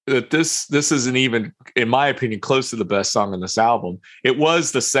this isn't even, in my opinion, close to the best song on this album. It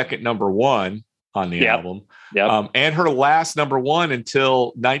was the second number one on the album. Yep. And her last number one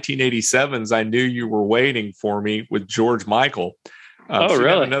until 1987's I Knew You Were Waiting for Me with George Michael.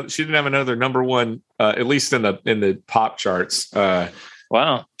 Really? She didn't have another number one, at least in the pop charts.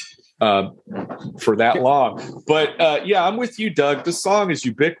 Wow. For that long. But yeah, I'm with you, Doug. The song is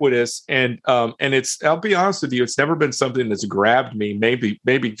ubiquitous, and it's, I'll be honest with you, it's never been something that's grabbed me. Maybe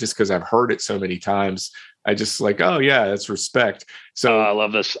just because I've heard it so many times. I just like, oh yeah, that's respect. So I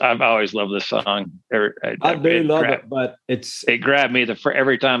love this. I've always loved this song. I do love it, but it grabbed me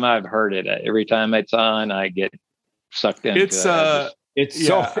every time I've heard it. Every time it's on, I get sucked into it.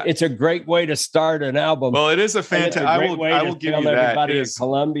 It's a great way to start an album. Well, it is a fantastic. I will give you that. Everybody in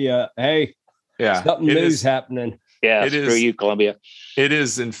Columbia, hey, something new's happening. Yeah, screw you, Columbia. It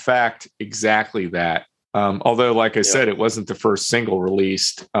is, in fact, exactly that. Although, like I said, it wasn't the first single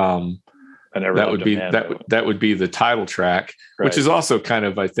released. That would be the title track, right, which is also kind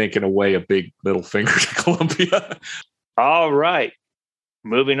of, I think, in a way, a big middle finger to Columbia. All right,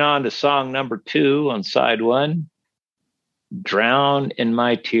 moving on to song number 2 on side 1. Drown in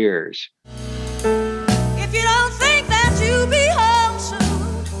My Tears. If you don't think that you'll be home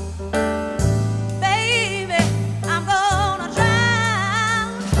soon, baby, I'm gonna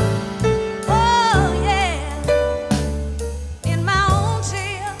drown. Oh yeah, in my own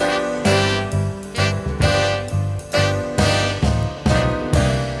tears.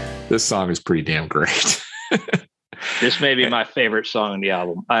 This song is pretty damn great. This may be my favorite song on the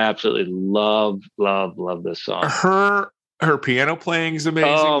album. I absolutely love this song. Her piano playing is amazing.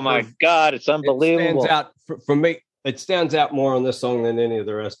 Oh my God, it's unbelievable. It stands out for me. It stands out more on this song than any of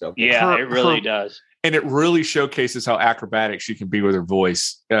the rest of them. Yeah, it really does. And it really showcases how acrobatic she can be with her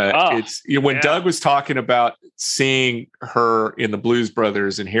voice. When Doug was talking about seeing her in the Blues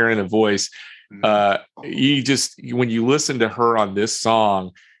Brothers and hearing the voice, when you listen to her on this song,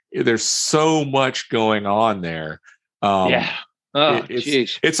 there's so much going on there.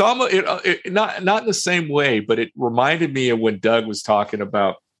 It's almost not in the same way, but it reminded me of when Doug was talking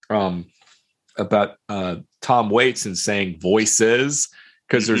about Tom Waits and saying voices,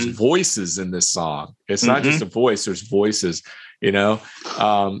 because there's voices in this song. It's not just a voice; there's voices, and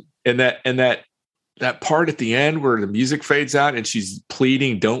that part at the end where the music fades out and she's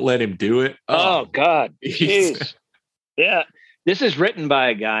pleading, "Don't let him do it." Oh God, jeez. Yeah, this is written by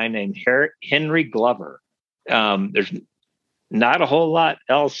a guy named Henry Glover. There's not a whole lot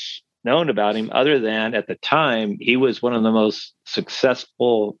else known about him other than at the time he was one of the most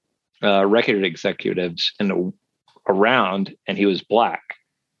successful record executives around, and he was black.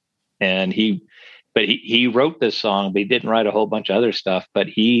 And he wrote this song, but he didn't write a whole bunch of other stuff. But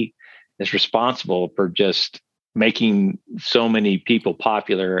he is responsible for just making so many people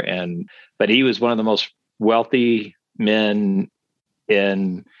popular. But he was one of the most wealthy men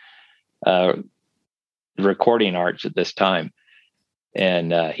in recording arts at this time.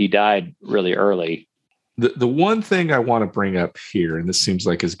 And he died really early. The one thing I want to bring up here, and this seems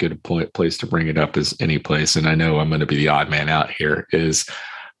like as good a place to bring it up as any place, and I know I'm going to be the odd man out here, is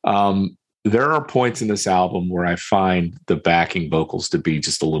there are points in this album where I find the backing vocals to be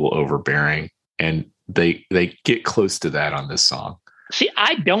just a little overbearing, and they get close to that on this song. See,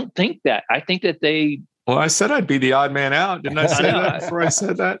 I don't think that. I think that they... Well, I said I'd be the odd man out. Didn't I say that before I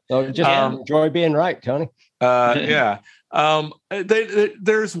said that? So just enjoy being right, Tony. Yeah.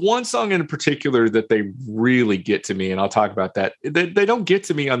 There's one song in particular that they really get to me, and I'll talk about that. They don't get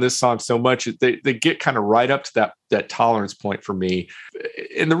to me on this song so much. They get kind of right up to that tolerance point for me.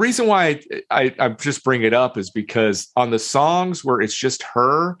 And the reason why I just bring it up is because on the songs where it's just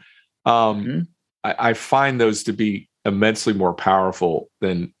her, I find those to be immensely more powerful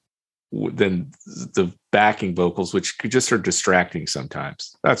than the backing vocals, which just are distracting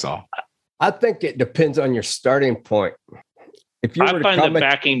sometimes. That's all. I think it depends on your starting point. If you I find the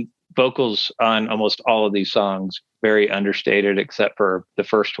backing vocals on almost all of these songs very understated, except for the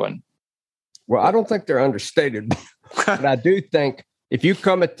first one. Well, I don't think they're understated, but I do think if you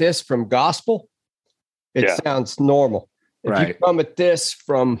come at this from gospel, it sounds normal. If you come at this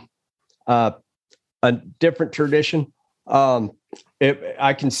from a different tradition,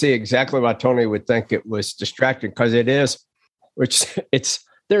 I can see exactly why Tony would think it was distracting, because it is,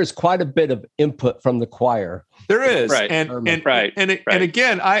 there's quite a bit of input from the choir. There is. Right. And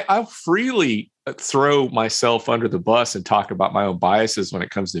again, I'll freely throw myself under the bus and talk about my own biases when it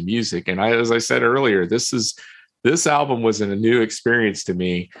comes to music. And as I said earlier, this album wasn't a new experience to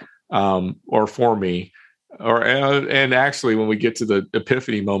me, or for me, and actually when we get to the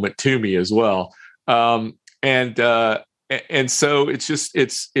epiphany moment, to me as well. And so it's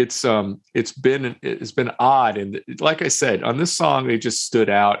been odd. And like I said, on this song, they just stood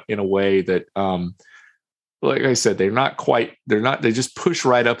out in a way that, like I said, they just push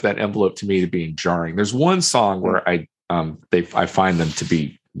right up that envelope to me to being jarring. There's one song where I find them to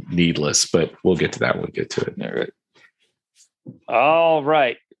be needless, but we'll get to that when we get to it. All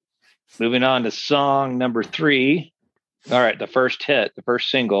right. Moving on to song number 3. All right. The first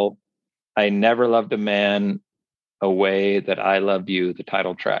single, I Never Loved a Man a Way That I Loved You, the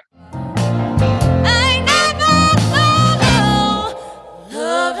title track. I never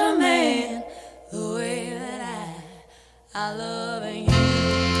loved a man the way that I love you.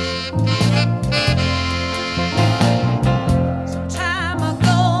 Some time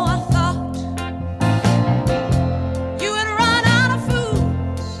ago I thought you had run out of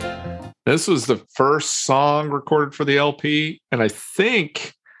food. This was the first song recorded for the LP, and I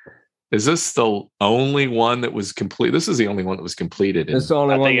think, is this the only one that was complete? This is the only one that was completed. It's the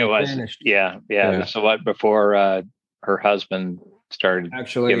only I one think it that was. finished. Yeah. So what, before her husband started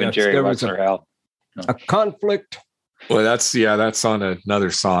Actually, giving yes, Jerry there was Wexler hell. a conflict. Well, that's on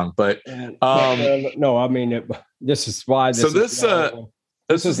another song, but And, no, I mean, this is why. So this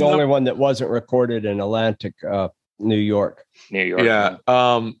is the only one that wasn't recorded in Atlantic, New York. New York. Yeah.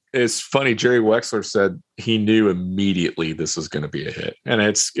 It's funny. Jerry Wexler said he knew immediately this was going to be a hit. And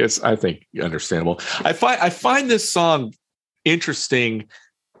it's, I think, understandable. I find this song interesting,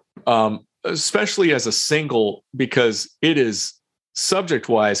 especially as a single, because it is subject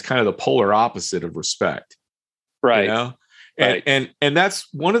wise kind of the polar opposite of Respect. Right. You know? Right. And that's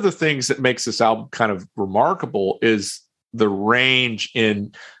one of the things that makes this album kind of remarkable is the range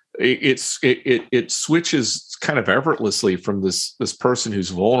in it switches kind of effortlessly from this person who's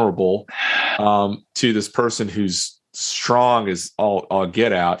vulnerable to this person who's strong as all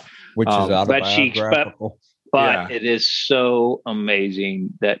get out, Which is autobiographical. But it is so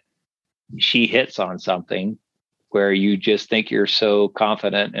amazing that she hits on something where you just think you're so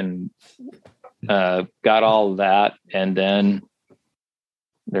confident and got all of that, and then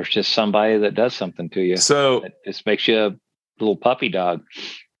there's just somebody that does something to you. So it just makes you a little puppy dog.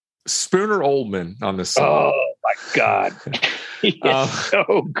 Spooner Oldham on this song. Oh my God. He is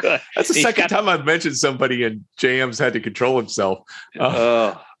so good. That's the second time I've mentioned somebody and JM's had to control himself.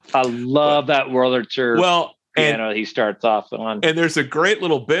 I love that Wurlitzer. Well, piano he starts off on. And there's a great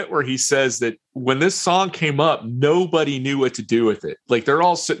little bit where he says that when this song came up, nobody knew what to do with it. Like they're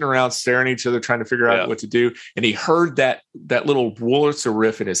all sitting around staring at each other, trying to figure out what to do. And he heard that little Wurlitzer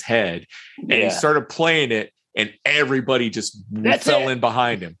riff in his head, and he started playing it, and everybody just fell in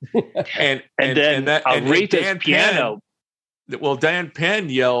behind him. And then Aretha's piano. Dan Penn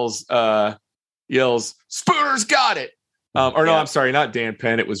yells, "Spooner's got it!" I'm sorry, not Dan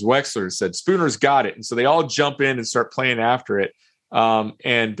Penn. It was Wexler who said, "Spooner's got it," and so they all jump in and start playing after it.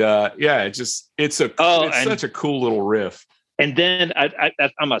 It's such a cool little riff. And then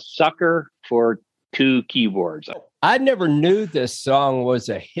I'm a sucker for 2 keyboards. I never knew this song was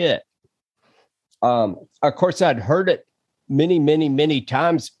a hit. Of course, I'd heard it many, many, many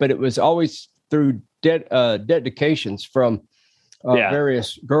times, but it was always through dedications from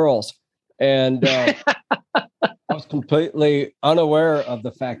various girls. And I was completely unaware of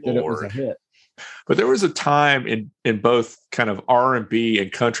the fact that it was a hit. But there was a time in both kind of R&B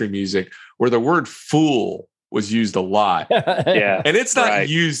and country music where the word fool was used a lot. Yeah. And it's not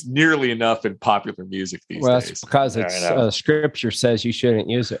used nearly enough in popular music these days. It's because scripture says you shouldn't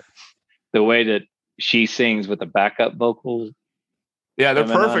use it. The way that she sings with the backup vocals. Yeah, they're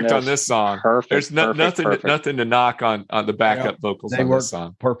perfect on this song. Perfect. There's nothing to knock on the backup vocals on this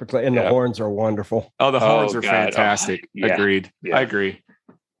song. Perfectly. And the horns are wonderful. Oh, the horns are fantastic. Agreed. Yeah. I agree.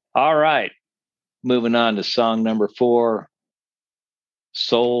 All right. Moving on to song number 4,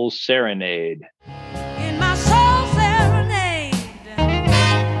 Soul Serenade. In my soul serenade,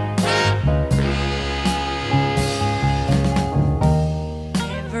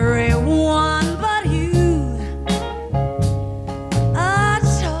 everyone but you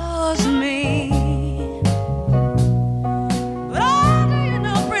adores me. But you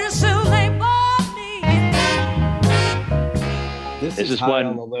know, pretty soon they bought me. This is high one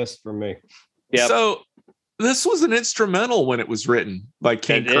on the list for me. Yep. So this was an instrumental when it was written by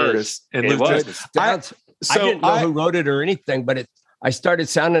King Curtis and Luke Jones. I didn't know who wrote it or anything, but I started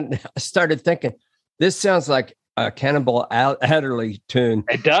thinking, this sounds like a Cannibal Adderley tune.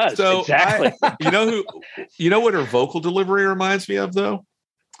 It does. So exactly. You know what her vocal delivery reminds me of though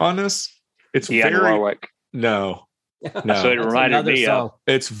on this? It's Dionne Warwick. No. So it reminded me of.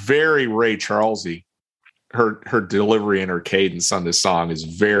 It's very Ray Charlesy. Her delivery and her cadence on this song is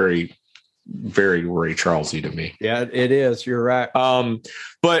very, very Ray Charlesy to me. Yeah, it is. You're right.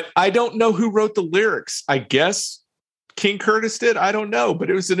 But I don't know who wrote the lyrics. I guess King Curtis did. I don't know, but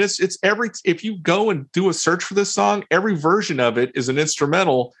if you go and do a search for this song, every version of it is an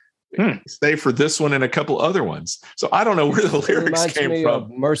instrumental Say for this one and a couple other ones. So I don't know where the lyrics reminds came me from. of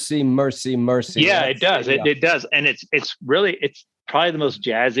Mercy, Mercy, Mercy. Yeah, it does. It does. And it's probably the most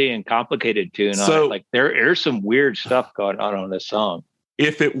jazzy and complicated tune on it. Like there's some weird stuff going on this song.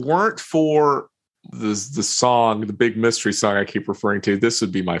 If it weren't for the song, the big mystery song I keep referring to, this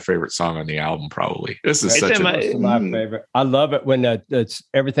would be my favorite song on the album. Probably. This is my favorite. I love it when it's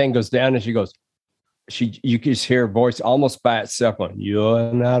everything goes down and she goes. You can just hear her voice almost by itself on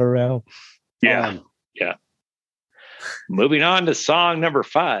 "You're Not Around." Yeah. Moving on to song number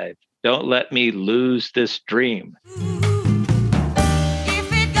 5. Don't Let Me Lose This Dream.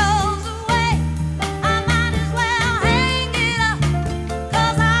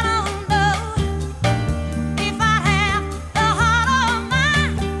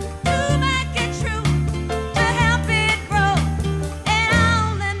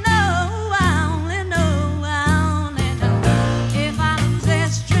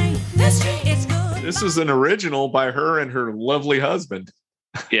 This is an original by her and her lovely husband.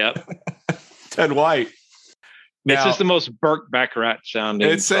 Yep. Ted White. Now, it's just the most Burt Bacharach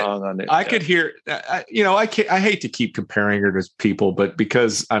sounding song on it. I could hear, I hate to keep comparing her to people, but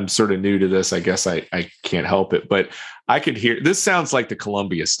because I'm sort of new to this, I guess I can't help it. But I could hear, this sounds like the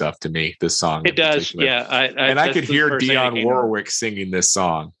Columbia stuff to me, this song. It does, yeah. I could hear Dionne Warwick singing this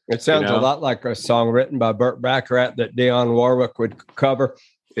song. It sounds a lot like a song written by Burt Bacharach that Dionne Warwick would cover.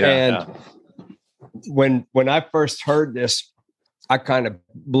 And when I first heard this, I kind of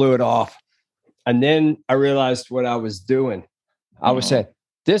blew it off. And then I realized what I was doing. I was saying,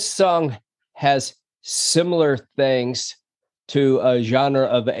 this song has similar things to a genre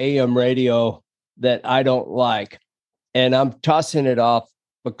of AM radio that I don't like. And I'm tossing it off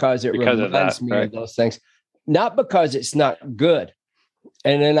because it reminds me of those things. Not because it's not good.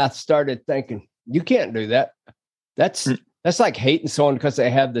 And then I started thinking, you can't do that. That's like hating someone because they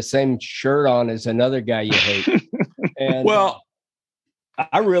have the same shirt on as another guy you hate. And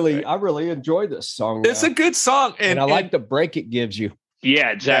I really enjoy this song. It's a good song, and I like the break it gives you.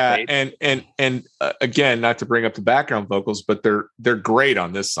 Yeah, exactly. Yeah, and again, not to bring up the background vocals, but they're great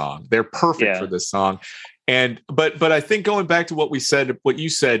on this song. They're perfect for this song. And but I think going back to what you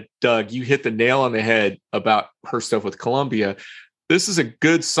said, Doug, you hit the nail on the head about her stuff with Columbia. This is a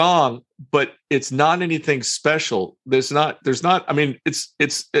good song, but it's not anything special. There's not. I mean,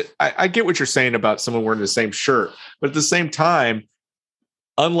 I get what you're saying about someone wearing the same shirt, but at the same time,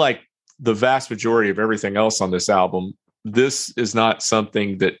 unlike the vast majority of everything else on this album, this is not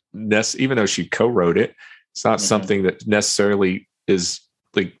something that even though she co-wrote it, it's not something that necessarily is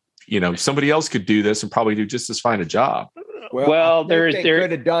like, somebody else could do this and probably do just as fine a job. Well, they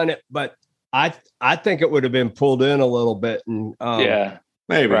could have done it, but I think it would have been pulled in a little bit. And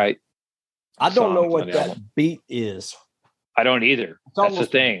maybe. Right. I don't know what that beat is. I don't either. That's the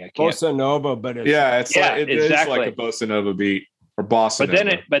thing. I can't. Bossa Nova, but it's it is like a Bossa Nova beat or Bossa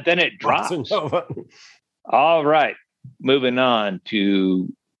Nova. But then it drops. All right. Moving on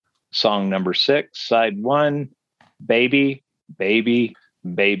to song number 6, side 1, Baby, Baby,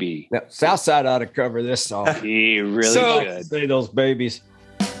 Baby. Now, Southside ought to cover this song. He really should. Say those babies.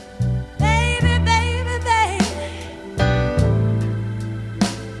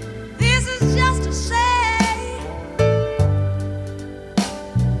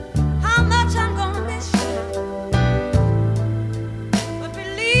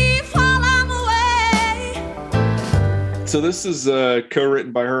 So this is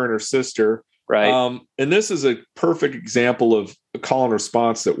co-written by her and her sister. Right. And this is a perfect example of a call and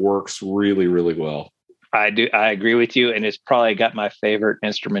response that works really, really well. I agree with you. And it's probably got my favorite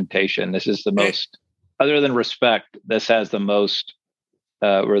instrumentation. This is the most, other than Respect, this has the most,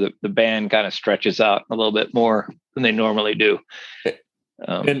 where the band kind of stretches out a little bit more than they normally do.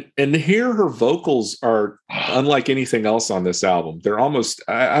 And here her vocals are unlike anything else on this album. They're almost,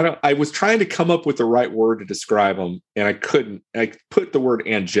 I was trying to come up with the right word to describe them and I couldn't. I put the word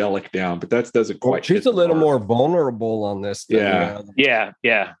angelic down, but that doesn't quite. She's a little more vulnerable on this. Yeah.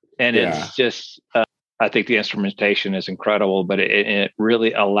 And it's just, I think the instrumentation is incredible, but it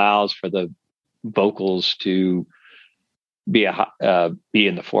really allows for the vocals to be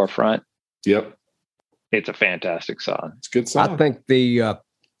in the forefront. Yep. It's a fantastic song. It's a good song.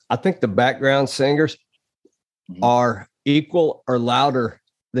 I think the background singers are equal or louder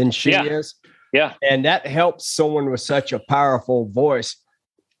than she is. Yeah. And that helps someone with such a powerful voice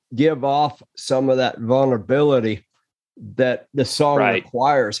give off some of that vulnerability that the song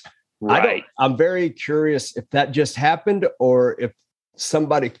requires. Right. I'm very curious if that just happened or if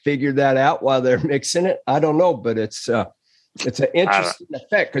somebody figured that out while they're mixing it. I don't know, but it's an interesting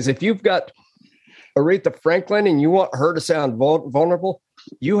effect because if you've got Aretha Franklin and you want her to sound vulnerable,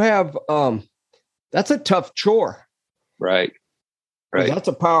 you have that's a tough chore. Right. 'Cause Right. that's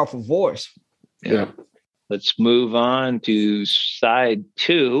a powerful voice. Yeah. Let's move on to side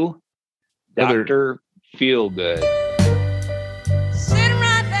 2. Other- Dr. Feelgood. Sitting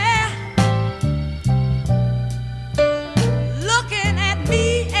right there, looking at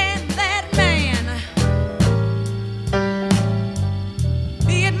me and that man.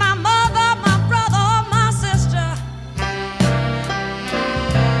 Be it my mother, my brother, or my sister.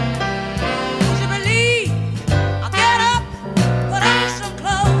 Would you believe I'll get up, put on some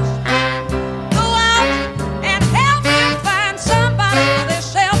clothes, go out and help them find somebody for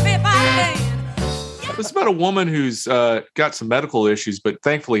themselves if I can. It's about a woman who's got some medical issues, but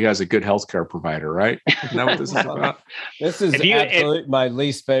thankfully has a good healthcare provider, right? Isn't that what this is about? This is absolutely my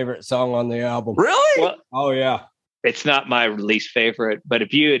least favorite song on the album. Really? Well, Oh yeah. it's not my least favorite, but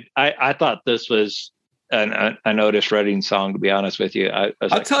if you had, I thought this was an Otis Redding song, to be honest with you. I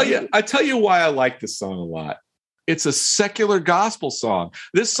I'll tell you why I like this song a lot. It's a secular gospel song.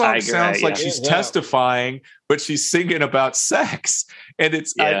 This I song agree, sounds like yeah. she's Yeah. testifying, but she's singing about sex. And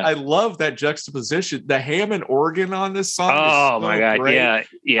it's Yeah. I love that juxtaposition. The Hammond organ on this song. Oh is so my God. great. Yeah.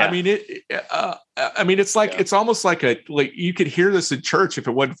 Yeah. I mean, it's like Yeah. it's almost like you could hear this in church if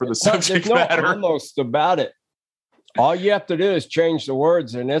it wasn't for the subject There's no matter. almost about it. All you have to do is change the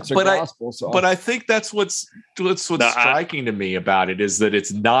words, and it's a But gospel song. But I think that's what's striking to me about it is that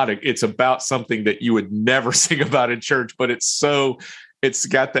it's not it's about something that you would never sing about in church, but it's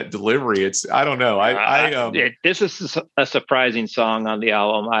got that delivery. I don't know. This is a surprising song on the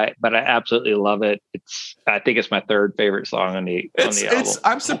album. But I absolutely love it. I think it's my third favorite song on the album.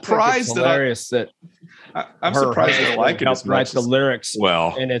 I'm surprised it's hilarious that I'm surprised I husband like it as helped write much. the lyrics,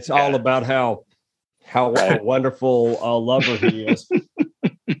 Well, and it's all about how a wonderful lover he is.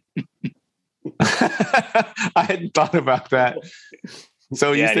 I hadn't thought about that.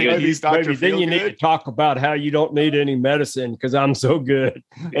 So you Yeah, think he's Dr. Maybe then you need to Feelgood? talk about how you don't need any medicine because I'm so good,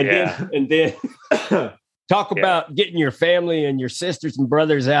 and then talk about getting your family and your sisters and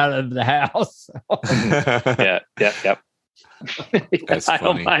brothers out of the house. Yep. That's I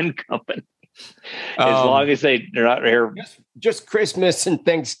funny. don't mind company as long as they're not here. Just Christmas and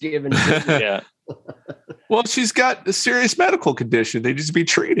Thanksgiving. Yeah. Well, she's got a serious medical condition. They just be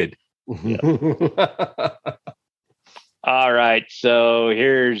treated. All right. So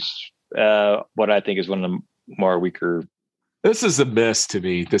here's what I think is one of the more weaker. This is a miss to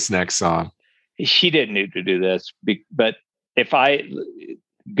me, this next song. She didn't need to do this, but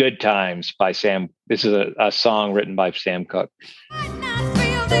Good Times by Sam. This is a song written by Sam Cooke. Might not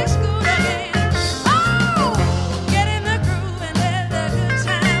feel this good again. Oh, get in the groove and let the good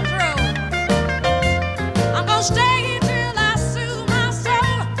times roll. I'm gonna stay here till I soothe my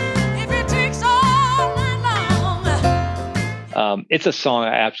soul. If it takes all night long. It's a song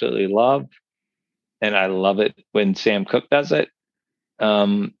I absolutely love, and I love it when Sam Cooke does it.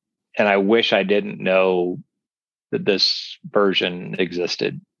 And I wish I didn't know that this version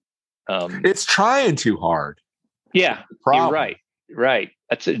existed. It's trying too hard. Yeah, you're right. Right.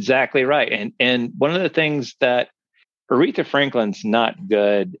 That's exactly right. And one of the things that Aretha Franklin's not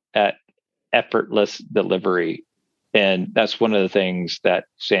good at effortless delivery. And that's one of the things that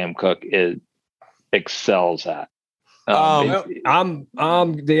Sam Cooke excels at. I'm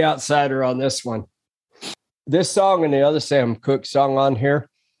the outsider on this one. This song and the other Sam Cooke song on here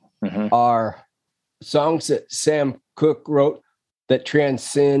are songs that Sam Cooke wrote that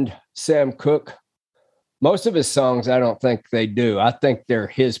transcend Sam Cooke. Most of his songs, I don't think they do. I think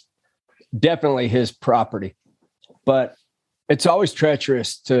they're definitely his property. But it's always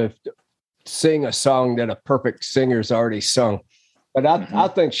treacherous to sing a song that a perfect singer's already sung. But I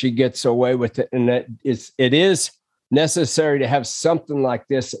think she gets away with it, and that it is necessary to have something like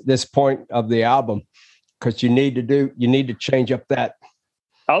this at this point of the album, because you need to change up that.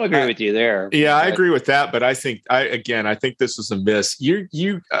 I'll agree with you there. Yeah, I agree with that, but I think this was a miss.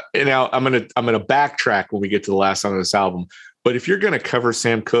 Now I'm gonna backtrack when we get to the last song of this album. But if you're gonna cover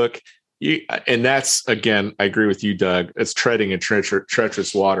Sam Cooke, and that's again, I agree with you, Doug. It's treading in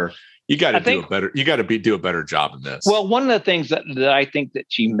treacherous water. You got to do a better. You got to do a better job in this. Well, one of the things that I think that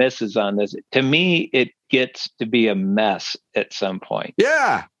she misses on this, to me, it gets to be a mess at some point.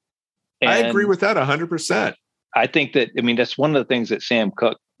 Yeah, and I agree with that 100%. I think that's one of the things that Sam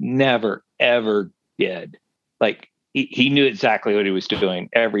Cooke never, ever did. Like he knew exactly what he was doing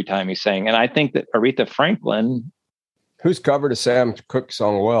every time he sang. And I think that Aretha Franklin. Who's covered a Sam Cooke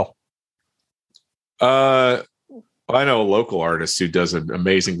song well? I know a local artist who does an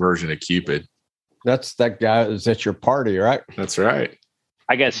amazing version of Cupid. That's that guy who's at your party, right? That's right.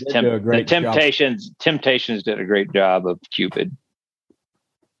 I guess They do a great Temptations did a great job of Cupid.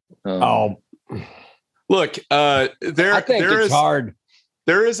 Oh, Look, I think it's hard.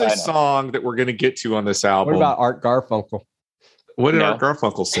 There is I a know. song that we're going to get to on this album. What about Art Garfunkel? What did No. Art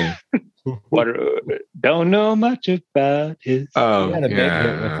Garfunkel sing? What? Don't know much about his. Oh, He had a big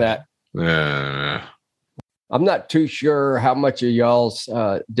hit with that. Yeah. I'm not too sure how much of y'all's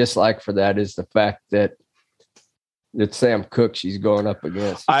dislike for that is the fact that it's Sam Cooke she's going up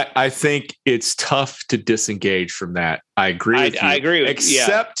against. I think it's tough to disengage from that. I agree with you. I agree with you.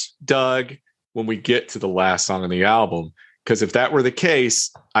 Except, Doug, when we get to the last song on the album, because if that were the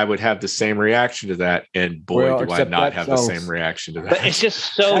case, I would have the same reaction to that. And boy, Well, do I except not that have the song's- same reaction to that. But it's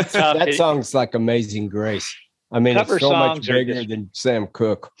just so tough. That It- song's like Amazing Grace. I mean, Cover it's so much songs are bigger just- than Sam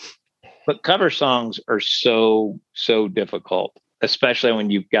Cooke. But cover songs are so difficult, especially when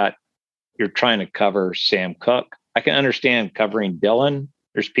you're trying to cover Sam Cooke. I can understand covering Dylan.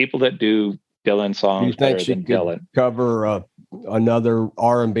 There's people that do Dylan Do songs you better think she than could Dylan. cover another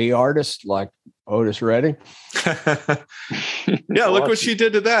R&B artist like Otis Redding? Yeah, look what she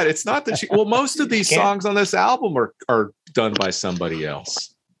did to that. It's not that she. Well, most of these Can't- songs on this album are done by somebody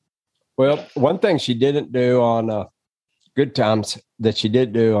else. Well, one thing she didn't do on Good Times that she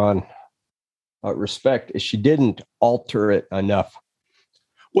did do on Respect is she didn't alter it enough.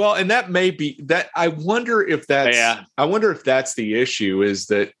 Well, and that may be that. I wonder if that's. Yeah. I wonder if that's the issue. Is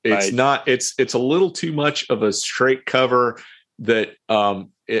that it's Right. not. It's a little too much of a straight cover. That that.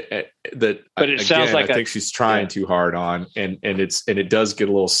 But it sounds like I a- think she's trying yeah. too hard on, and it does get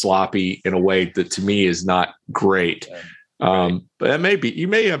a little sloppy in a way that to me is not great. But that may be. You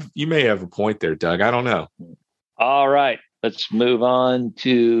may have a point there, Doug. I don't know. All right, let's move on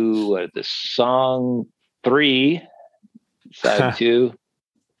to the song 3, side 2.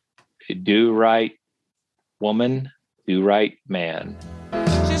 Do right woman, do right man.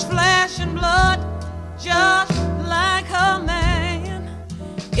 She's flesh and blood, just like her man.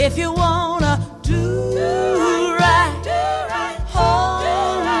 If you wanna do right,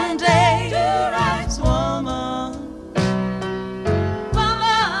 home days, woman.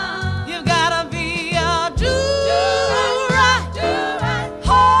 You gotta be a do right,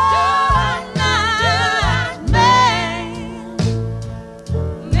 whole night man.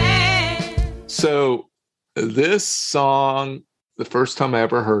 So this song, the first time I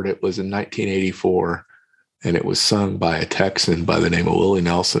ever heard it was in 1984, and it was sung by a Texan by the name of Willie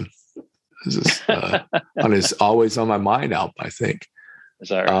Nelson. This is on his "Always on My Mind" album, I think. Is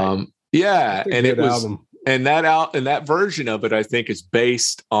that right? Yeah, It's a and it good was, album. and that version of it, I think, is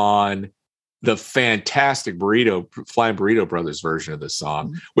based on the fantastic Flying Burrito Brothers version of the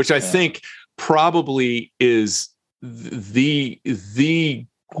song, which I think probably is the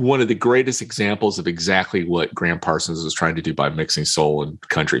one of the greatest examples of exactly what Graham Parsons was trying to do by mixing soul and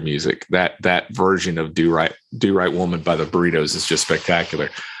country music. That version of Do Right Woman by the Burritos is just spectacular.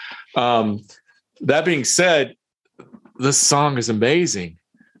 That being said, the song is amazing,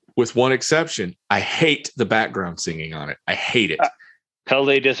 with one exception. I hate the background singing on it. I hate it.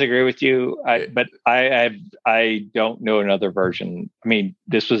 Totally disagree with you. But I don't know another version. I mean,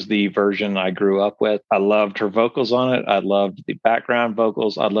 this was the version I grew up with. I loved her vocals on it. I loved the background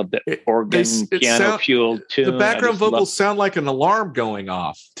vocals. I loved the organ piano fueled tune. The background vocals sound like an alarm going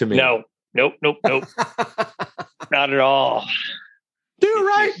off to me. No, nope, not at all. Do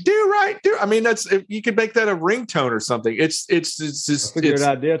right. I mean, you could make that a ringtone or something. It's just That's a good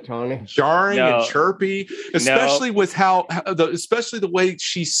idea, Tony. jarring No. and chirpy, especially with especially the way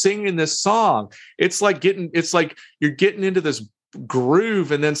she's singing this song. It's like you're getting into this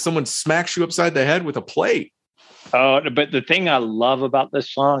groove, and then someone smacks you upside the head with a plate. Oh, but the thing I love about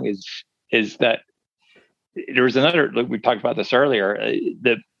this song is that there was another. Look, we talked about this earlier.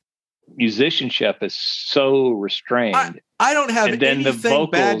 The musicianship is so restrained. I don't have And then the anything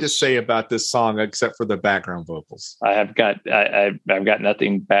bad to vocals- say about this song except for the background vocals. I've got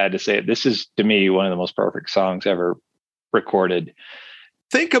nothing bad to say. This is, to me, one of the most perfect songs ever recorded.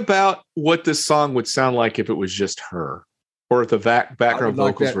 Think about what this song would sound like if it was just her, or if the background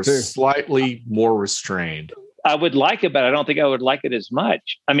like vocals that were too. slightly more restrained. I would like it, but I don't think I would like it as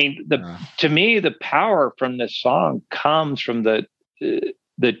much. I mean, to me, the power from this song comes from the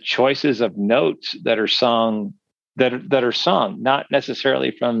choices of notes that are sung, that are sung, not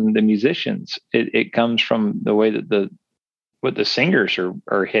necessarily from the musicians. It comes from the way that what the singers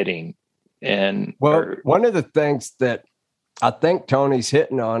are hitting. And one of the things that I think Tony's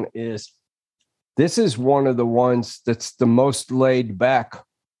hitting on is this is one of the ones that's the most laid back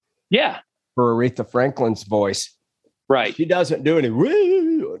yeah, for Aretha Franklin's voice. right. She doesn't do any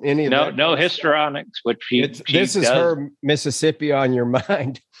woo. any of that. No histrionics, which she this is does. her Mississippi on your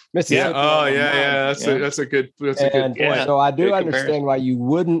mind. Mississippi. Yeah. Oh, on your yeah. mind. That's a good point. Yeah. So I do Good understand comparison. why you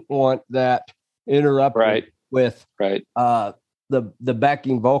wouldn't want that interrupted Right. with Right. the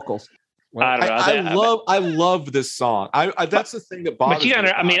backing vocals. I don't know. I love this song. I that's the thing that bothers But you me.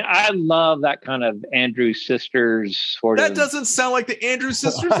 gotta, I mean, I love that kind of Andrew Sisters sort That of. doesn't sound like the Andrews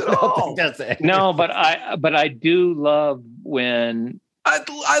sisters at all. No, but I do love when I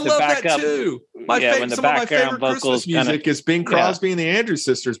love that backup- too. Some of my background favorite vocals Christmas music is Bing Crosby and the Andrews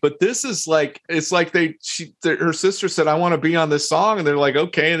sisters. But this is like, it's like her sister said, "I want to be on this song," and they're like,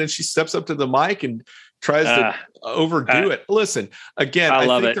 "Okay," and then she steps up to the mic and tries to overdo it. Listen, again,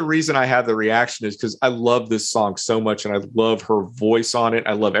 I think the reason I have the reaction is because I love this song so much, and I love her voice on it.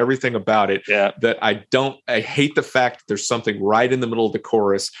 I love everything about it. Yeah. That I hate the fact that there's something right in the middle of the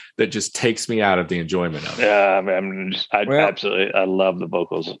chorus that just takes me out of the enjoyment of it. Yeah, absolutely. I love the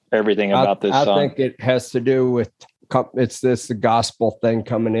vocals. Everything about this song. I think it has to do with the gospel thing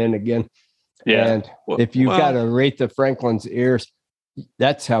coming in again. Yeah. And if you've got Aretha Franklin's ears,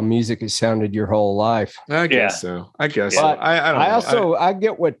 that's how music has sounded your whole life. I guess so. I guess But so. I don't know. I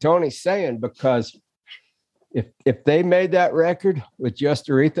get what Tony's saying, because if they made that record with just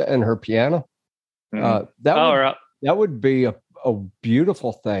Aretha and her piano, that would be a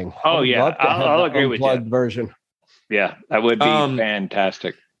beautiful thing. Oh, I would yeah. love to have I'll the agree with you. unplugged version. Yeah, that would be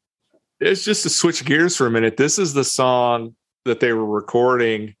fantastic. It's just to switch gears for a minute. This is the song that they were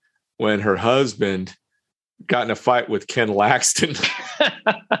recording when her husband got in a fight with Ken Laxton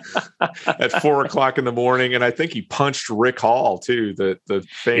at 4 o'clock in the morning. And I think he punched Rick Hall too, the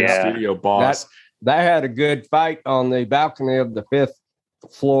famous studio boss. That had a good fight on the balcony of the 5th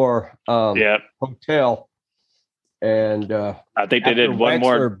floor hotel. And I think they did one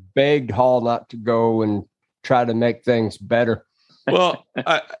more. Begged Hall not to go and try to make things better. Well,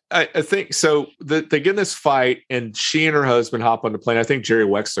 I think so. They get in this fight, and she and her husband hop on the plane. I think Jerry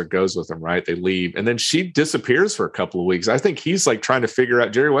Wexler goes with them, right? They leave, and then she disappears for a couple of weeks. I think he's like trying to figure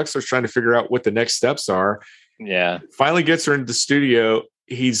out. Jerry Wexler's trying to figure out what the next steps are. Yeah. Finally gets her into the studio.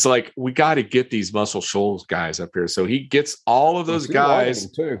 He's like, "We got to get these Muscle Shoals guys up here." So he gets all of those guys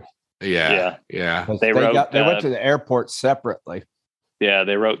too. Yeah. They went to the airport separately. Yeah,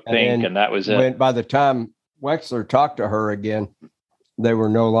 they wrote Think, and that was it. By the time Wexler talked to her again, they were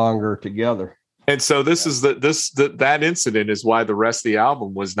no longer together. And so this is that incident is why the rest of the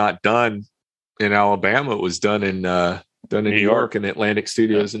album was not done in Alabama. It was done in New York and Atlantic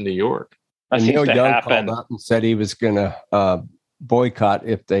Studios in New York. And Neil Young called out and said he was going to boycott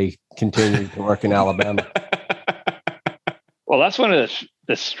if they continued to work in Alabama. Well, that's one of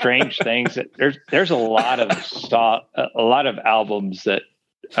the strange things that there's a lot of albums that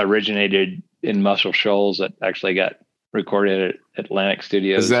originated in Muscle Shoals that actually got recorded at Atlantic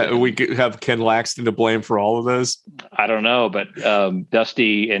Studios. Is that we have Ken Laxton to blame for all of those? I don't know, but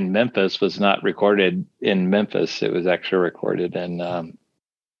Dusty in Memphis was not recorded in Memphis. It was actually recorded in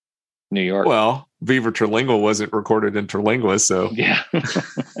New York. Well, Viva Terlingua wasn't recorded in Terlingua, so yeah.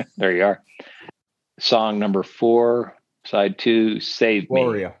 There you are. Song number 4, side 2, Save Me.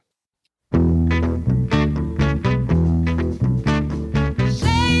 Gloria.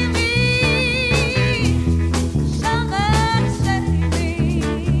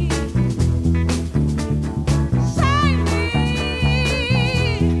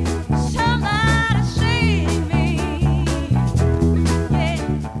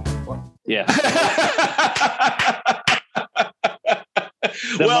 Yeah.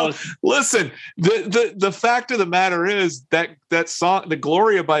 Listen, the fact of the matter is that song, the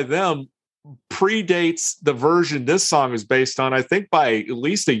Gloria by them, predates the version this song is based on, I think, by at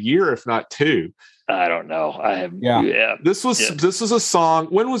least a year, if not 2. I don't know. This was a song.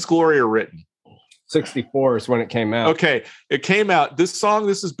 When was Gloria written? 64 is when it came out. Okay. It came out. This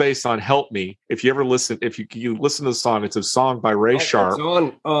is based on Help Me. If you listen to the song, it's a song by Ray Sharp.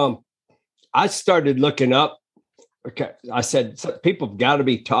 It's on, I started looking up. Okay. I said, people have got to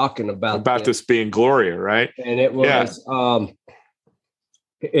be talking about this being Gloria, right? And it was,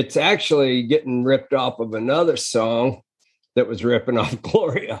 it's actually getting ripped off of another song that was ripping off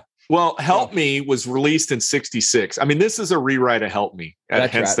Gloria. Well, Help Me was released in 66. I mean, this is a rewrite of Help Me,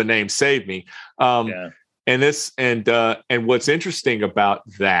 hence the name Save Me. And what's interesting about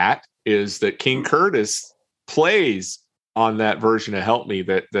that is that King Curtis plays on that version of Help Me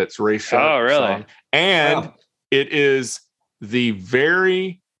that's Ray Sharp. Oh, really? Song. And it is the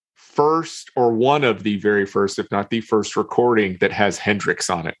very first, or one of the very first, if not the first recording that has Hendrix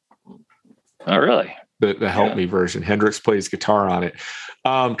on it. Oh, really? The Help Me version. Hendrix plays guitar on it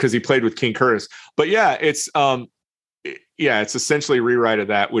because he played with King Curtis. But yeah, it's yeah, it's essentially a rewrite of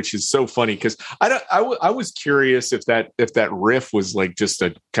that, which is so funny because I was curious if that riff was like just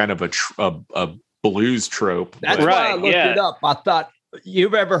a kind of a blues trope. That's why I looked it up. I thought,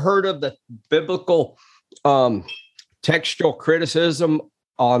 you've ever heard of the biblical textual criticism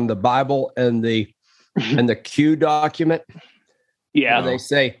on the Bible and the Q document? Yeah, where they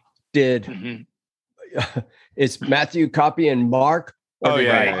say, did it's Matthew copying Mark? Oh,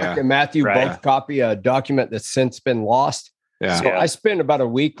 yeah, Mark and Matthew both copy a document that's since been lost. Yeah. So I spent about a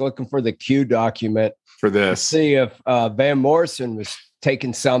week looking for the Q document for this, to see if Van Morrison was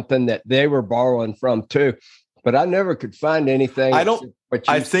taking something that they were borrowing from too. But I never could find anything.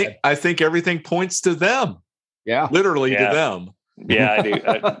 I think everything points to them. Yeah, literally to them. Yeah, I do.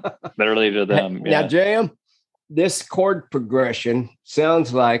 Literally to them. Now, Jam, this chord progression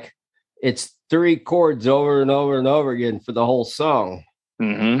sounds like it's 3 chords over and over and over again for the whole song.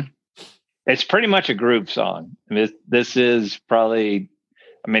 Mm-hmm. It's pretty much a groove song. I mean, this is probably,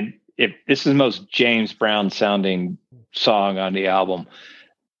 if this is the most James Brown sounding song on the album.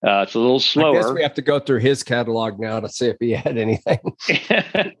 It's a little slower. I guess we have to go through his catalog now to see if he had anything.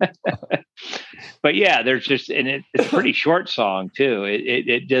 But yeah, there's just, and it's a pretty short song too.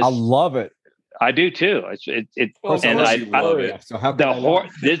 It just, I love it. I do too. I love it. So how the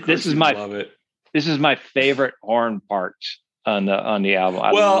horn? This is my favorite horn parts on the album.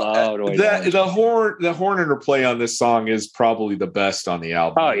 The horn interplay on this song is probably the best on the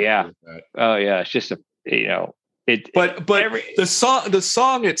album. Oh yeah, It's just the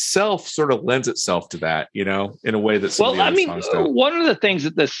song itself sort of lends itself to that, in a way that. One of the things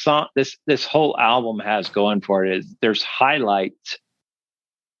that this whole album has going for it is there's highlights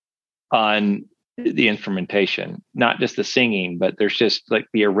on the instrumentation, not just the singing, but there's just like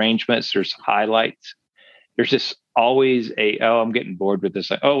the arrangements. There's highlights. There's just always I'm getting bored with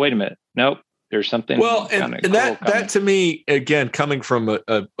this. Like, oh, wait a minute. Nope. There's something. Well, and that to me, again, coming from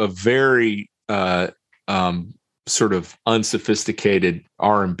a very sort of unsophisticated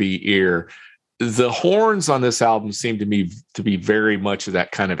R&B ear, the horns on this album seem to me to be very much of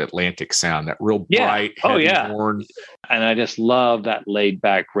that kind of Atlantic sound, that real bright, heavy horn. And I just love that laid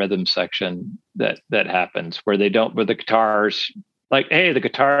back rhythm section that happens where the guitars, like, hey, the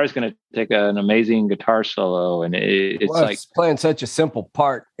guitar is going to take an amazing guitar solo. And it's playing such a simple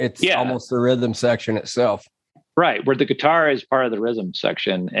part. It's almost the rhythm section itself. Right. Where the guitar is part of the rhythm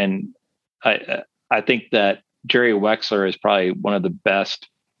section. And I think that Jerry Wexler is probably one of the best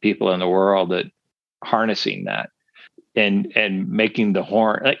people in the world at harnessing that and making the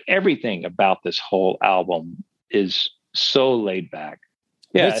horn, like everything about this whole album is so laid back.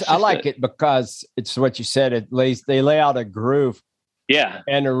 Yeah, I like it because it's what you said. They lay out a groove. Yeah,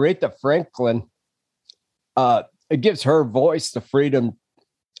 and Aretha Franklin, it gives her voice the freedom.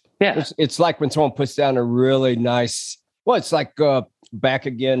 Yeah, it's like when someone puts down a really nice. Well, it's like back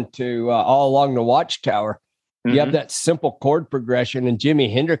again to All Along the Watchtower. You have that simple chord progression, and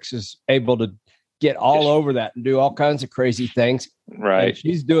Jimi Hendrix is able to get all over that and do all kinds of crazy things. Right. And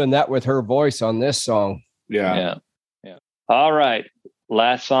she's doing that with her voice on this song. Yeah. All right.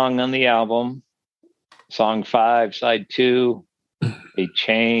 Last song on the album, song 5, side 2, A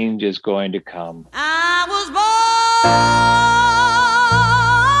Change Is Going to Come. I was born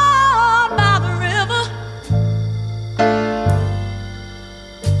by the river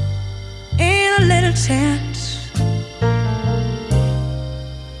in a little tent.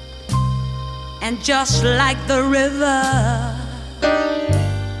 And just like the river,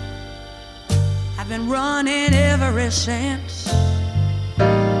 I've been running ever since.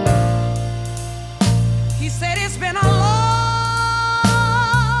 He said it's been a long...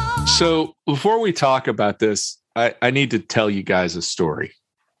 So before we talk about this, I need to tell you guys a story.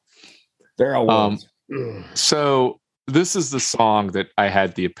 There I was. So this is the song that I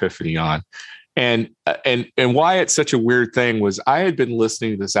had the epiphany on. And why it's such a weird thing was I had been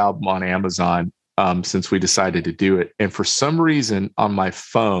listening to this album on Amazon since we decided to do it. And for some reason on my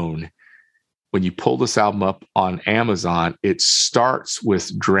phone, when you pull this album up on Amazon, it starts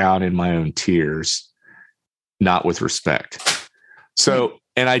with Drown in My Own Tears, not with Respect. So,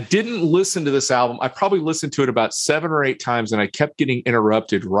 and I didn't listen to this album. I probably listened to it about 7 or 8 times, and I kept getting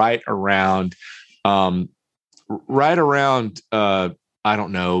interrupted right around, I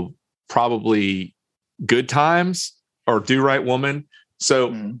don't know, probably Good Times or Do Right Woman.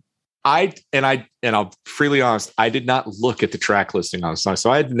 So I'll freely honest, I did not look at the track listing on the song.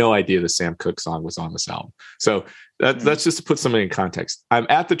 So I had no idea the Sam Cooke song was on this album. So that's just to put something in context. I'm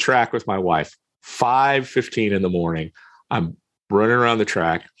at the track with my wife, 5:15 in the morning. I'm running around the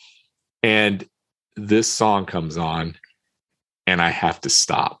track and this song comes on and I have to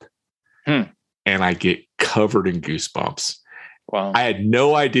stop. And I get covered in goosebumps. Wow. I had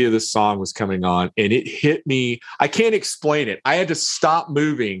no idea this song was coming on, and it hit me. I can't explain it. I had to stop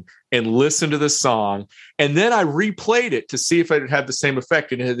moving and listen to the song. And then I replayed it to see if it had the same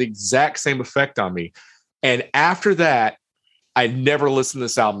effect, and it had the exact same effect on me. And after that, I never listened to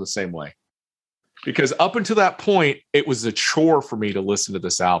this album the same way. Because up until that point, it was a chore for me to listen to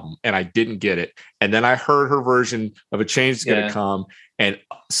this album, and I didn't get it. And then I heard her version of A Change Is Gonna Come, and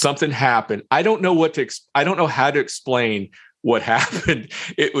something happened. I don't know I don't know how to explain what happened.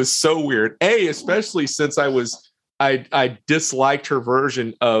 It was so weird. Especially since I disliked her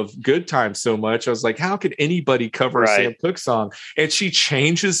version of Good Time so much. I was like, how could anybody cover a Sam Cooke song? And she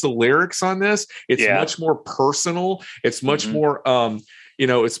changes the lyrics on this. It's much more personal. It's much more,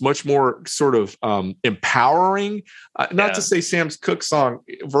 it's much more sort of empowering. Not to say Sam Cooke's song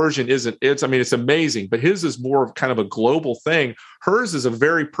version isn't. It's amazing, but his is more of kind of a global thing. Hers is a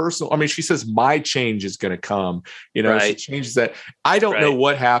very personal. I mean, she says, "My change is going to come." She changes that. I don't know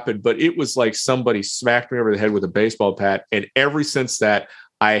what happened, but it was like somebody smacked me over the head with a baseball bat. And ever since that,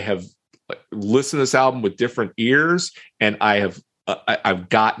 I have listened to this album with different ears, and I've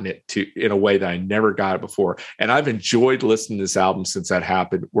gotten it in a way that I never got it before. And I've enjoyed listening to this album since that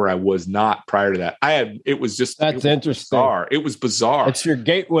happened, where I was not prior to that. That's interesting. Bizarre. It was bizarre. It's your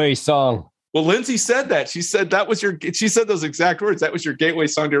gateway song. Well, Lindsay said that. She said she said those exact words. That was your gateway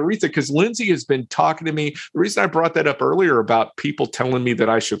song to Aretha, because Lindsay has been talking to me. The reason I brought that up earlier about people telling me that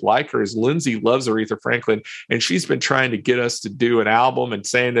I should like her is Lindsay loves Aretha Franklin, and she's been trying to get us to do an album and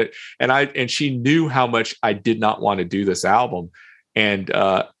saying that, and she knew how much I did not want to do this album. And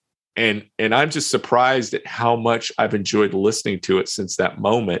I'm just surprised at how much I've enjoyed listening to it since that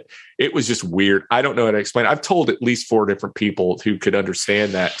moment. It was just weird. I don't know how to explain. I've told at least 4 different people who could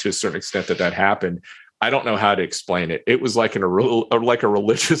understand that to a certain extent that happened. I don't know how to explain it. It was like a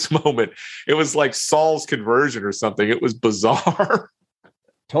religious moment. It was like Saul's conversion or something. It was bizarre.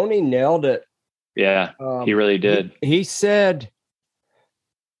 Tony nailed it. Yeah, he really did. He said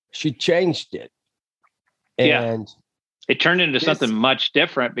she changed it. And it turned into something much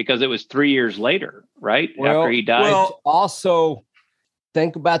different because it was 3 years later, right? After he died. Well, also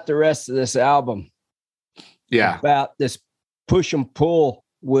think about the rest of this album. Yeah. About this push and pull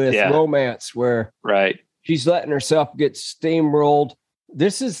with romance, where she's letting herself get steamrolled.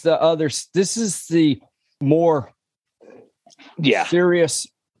 This is the more serious,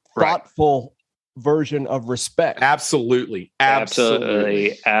 thoughtful version of Respect. Absolutely.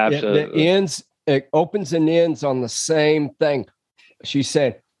 It opens and ends on the same thing. She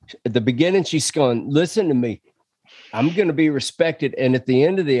said at the beginning, she's going, listen to me, I'm going to be respected. And at the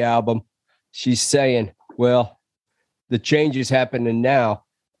end of the album, she's saying, well, the change is happening now.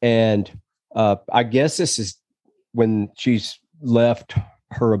 And I guess this is when she's left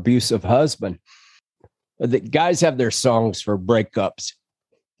her abusive husband. The guys have their songs for breakups.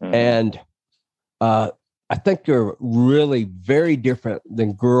 And I think they're really very different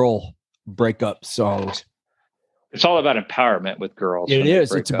than girl breakup songs. It's all about empowerment with girls. It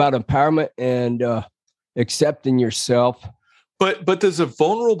is. It's about empowerment and accepting yourself. But there's a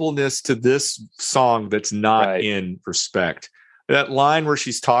vulnerableness to this song that's not in Respect. That line where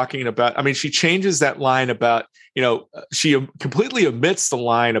she's talking about, she changes that line about, she completely omits the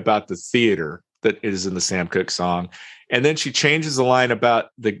line about the theater that is in the Sam Cooke song. And then she changes the line about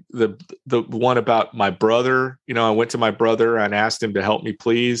the one about my brother. I went to my brother and asked him to help me,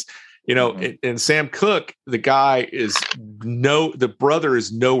 please. In Sam Cooke, the brother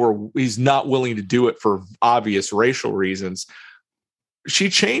is nowhere. He's not willing to do it for obvious racial reasons. She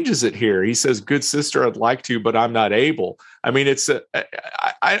changes it here. He says, "Good sister, I'd like to, but I'm not able." I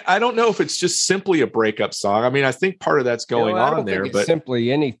don't know if it's just simply a breakup song. I think part of that's going on there, but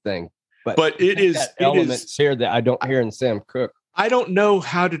simply anything. But it is elements here that I don't hear in Sam Cooke. I don't know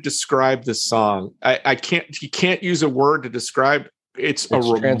how to describe this song. I can't. You can't use a word to describe. It's a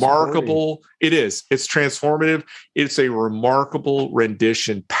remarkable. It is. It's transformative. It's a remarkable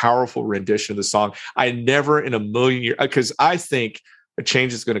rendition, powerful rendition of the song. I never in a million years, because I think A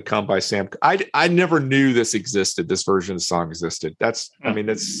Change Is Going to Come by Sam. I never knew this existed. This version of the song existed. That's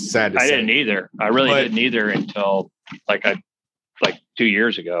sad to say. I didn't either. I really didn't either until like 2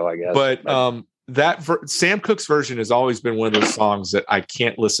 years ago, I guess. But Sam Cooke's version has always been one of those songs that I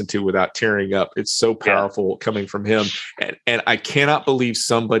can't listen to without tearing up. It's so powerful coming from him. And I cannot believe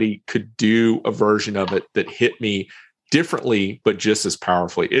somebody could do a version of it that hit me differently, but just as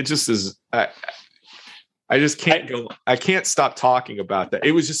powerfully. It just is. I just can't go. I can't stop talking about that.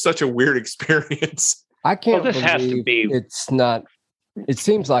 It was just such a weird experience. I can't believe has to be. It's not. It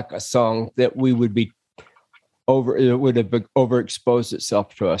seems like a song that we would be overexposed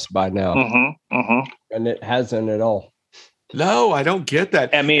itself to us by now, and it hasn't at all. No, I don't get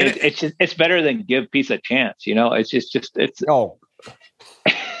that. I mean, it's better than Give Peace a Chance. It's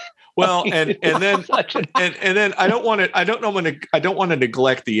well, and then I don't want to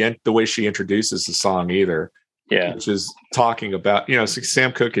neglect the way she introduces the song either. Yeah, which is talking about,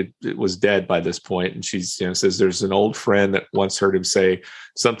 Sam Cooke was dead by this point, and she's says there's an old friend that once heard him say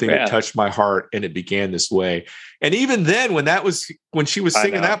something that touched my heart, and it began this way. And even then, when she was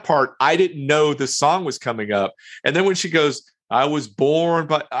singing that part, I didn't know the song was coming up. And then when she goes, "I was born,"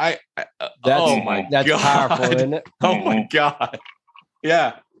 but that's powerful, isn't it? Oh my God,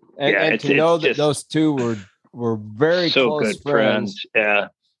 yeah. And to know that those two were very so close good friends. Yeah.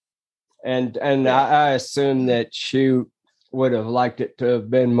 And I assume that she would have liked it to have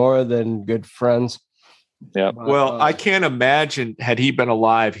been more than good friends. Yeah. Well, I can't imagine had he been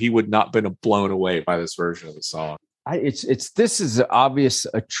alive, he would not been blown away by this version of the song. This is obvious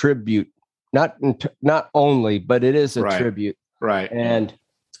a tribute, not only, but it is a tribute, right? And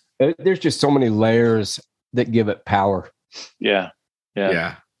there's just so many layers that give it power. Yeah.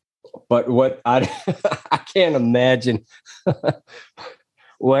 But what I can't imagine.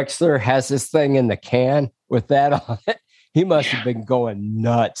 Wexler has this thing in the can with that on it. He must have been going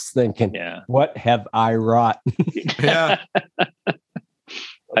nuts thinking, what have I wrought? Yeah.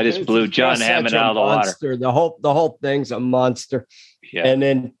 I just blew John Hammond out of the water. The whole thing's a monster. Yeah. And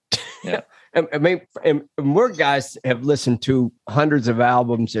then, I mean, and more guys have listened to hundreds of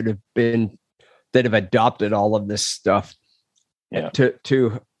albums that have adopted all of this stuff. Yeah.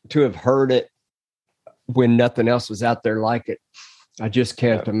 To have heard it when nothing else was out there like it. I just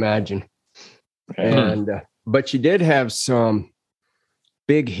can't imagine. And but she did have some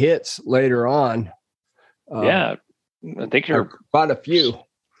big hits later on. I think you're quite a few.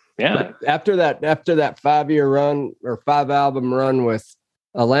 Yeah. But after that 5-year run or 5-album run with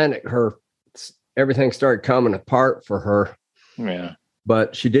Atlantic, everything started coming apart for her. Yeah.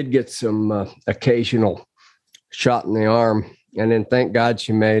 But she did get some occasional shot in the arm, and then thank God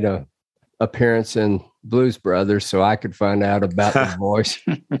she made a appearance in Blues Brothers so I could find out about the voice.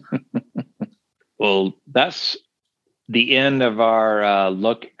 Well, that's the end of our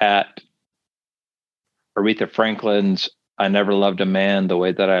look at Aretha Franklin's I Never Loved a Man the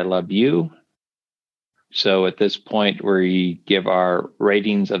Way That I Love You. So at this point, we give our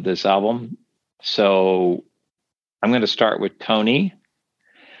ratings of this album. So I'm going to start with Tony.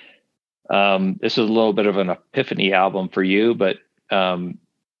 This is a little bit of an epiphany album for you, but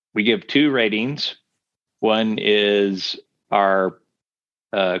we give 2 ratings. One is our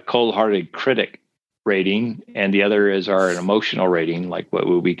cold-hearted critic rating, and the other is our emotional rating. Like, what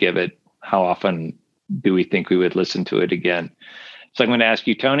would we give it? How often do we think we would listen to it again? So I'm going to ask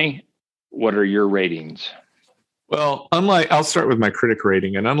you, Tony, what are your ratings? Well, I'll start with my critic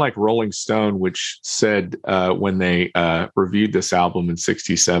rating, and unlike Rolling Stone, which said when they reviewed this album in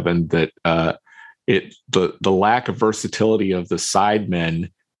 '67 that the lack of versatility of the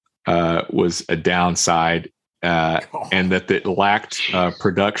sidemen was a downside, and that it lacked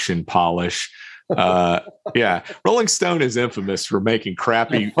production polish. Rolling Stone is infamous for making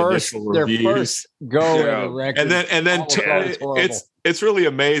crappy initial reviews. And then it's really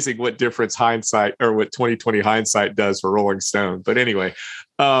amazing what difference hindsight or what 2020 hindsight does for Rolling Stone. But anyway,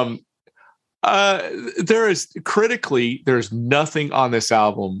 there's nothing on this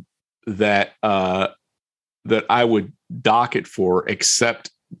album that I would dock it for,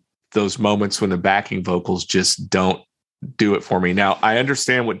 except those moments when the backing vocals just don't do it for me. Now, I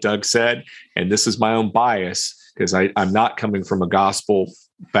understand what Doug said, and this is my own bias because I'm not coming from a gospel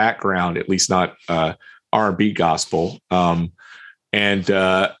background, at least not R&B gospel. And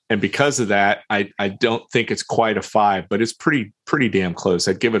because of that, I don't think it's quite a 5, but it's pretty damn close.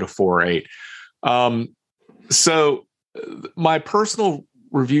 I'd give it a 4 or 8. So my personal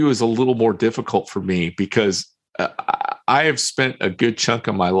review is a little more difficult for me because I have spent a good chunk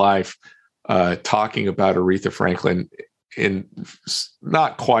of my life talking about Aretha Franklin in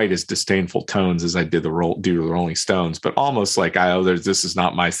not quite as disdainful tones as I did the Rolling Stones, but almost like, this is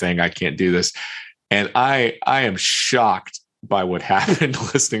not my thing. I can't do this. And I am shocked by what happened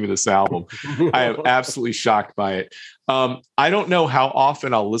listening to this album. I am absolutely shocked by it. I don't know how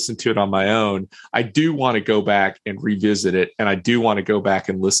often I'll listen to it on my own. I do want to go back and revisit it, and I do want to go back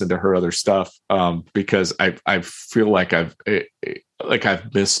and listen to her other stuff because I feel like I've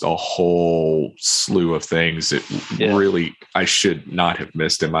missed a whole slew of things that really I should not have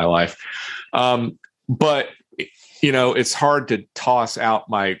missed in my life. But it's hard to toss out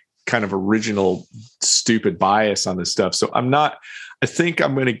my kind of original stupid bias on this stuff. So I think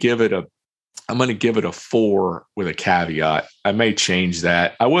I'm going to give it a I'm going to give it a 4 with a caveat. I may change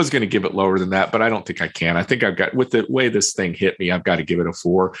that. I was going to give it lower than that, but I don't think I can. I think I've got, with the way this thing hit me, I've got to give it a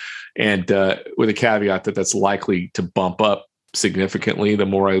 4. And with a caveat that that's likely to bump up significantly the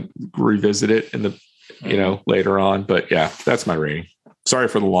more I revisit it in the, later on. But yeah, that's my rating. Sorry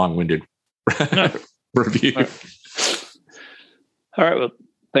for the long-winded review. All right. Well,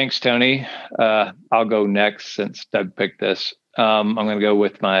 thanks, Tony. I'll go next since Doug picked this. I'm going to go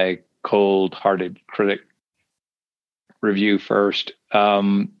with my cold-hearted critic review first.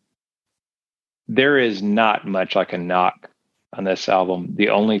 There is not much like a knock on this album. The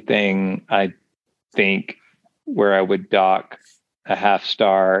only thing I think where I would dock a half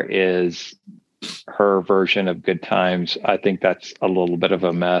star is her version of Good Times. I think that's a little bit of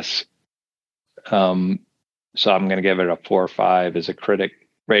a mess. So I'm going to give it a 4 or 5 as a critic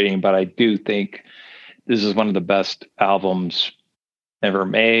rating, but I do think this is one of the best albums ever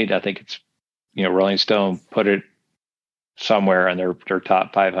made. I think it's, Rolling Stone put it somewhere in their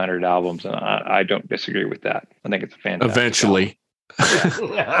top 500 albums, and I don't disagree with that. I think it's a fantastic Eventually.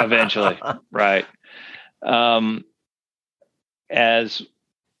 Yeah, eventually, right. As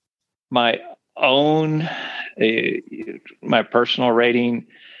my own, my personal rating,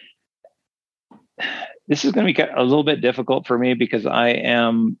 this is going to be a little bit difficult for me because I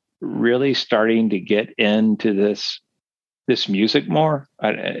am really starting to get into this music more.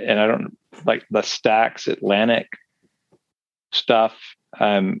 And I don't like the Stax Atlantic stuff.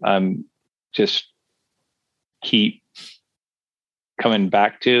 I'm just keep coming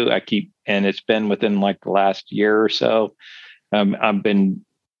back to. And it's been within like the last year or so. I've been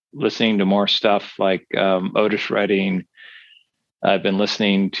listening to more stuff like Otis Redding. I've been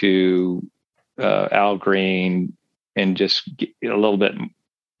listening to Al Green, and just a little bit,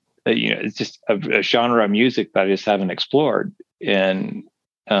 it's just a genre of music that I just haven't explored. And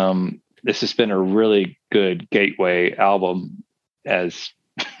this has been a really good gateway album, as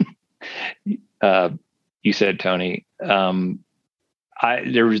you said, Tony.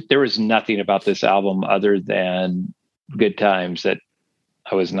 There was nothing about this album other than Good Times that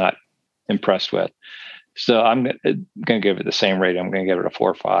I was not impressed with. So I'm going to give it the same rating. I'm going to give it a 4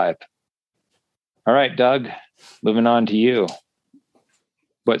 or 5. All right, Doug, moving on to you.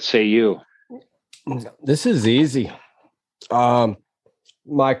 What say you? This is easy.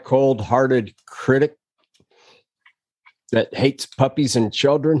 My cold-hearted critic that hates puppies and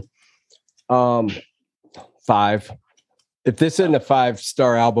children. 5. If this isn't a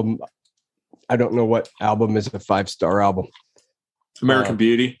 5-star album, I don't know what album is a 5-star album. American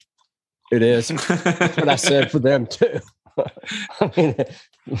Beauty. It is. That's what I said for them too. I mean,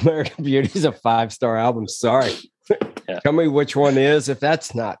 American Beauty is a 5-star album. Sorry. Yeah. Tell me which one is if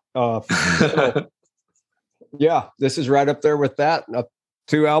that's not. Yeah, this is right up there with that.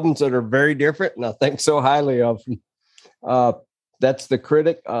 2 albums that are very different, and I think so highly of them. That's the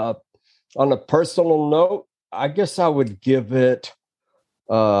critic. On a personal note, I guess I would give it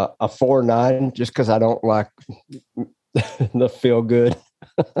a 4.9 just because I don't like the feel good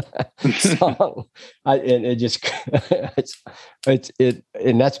song.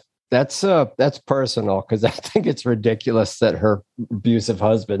 That's personal because I think it's ridiculous that her abusive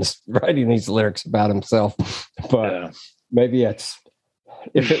husband's writing these lyrics about himself. But maybe if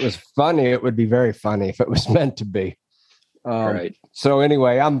it was funny, it would be very funny if it was meant to be. Right. So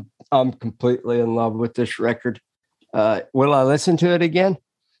anyway, I'm completely in love with this record. Will I listen to it again?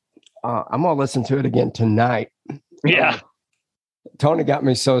 I'm gonna listen to it again tonight. Yeah. Tony got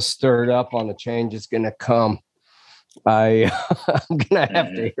me so stirred up on the change is gonna come. I'm gonna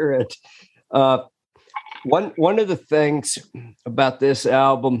have to hear it. One of the things about this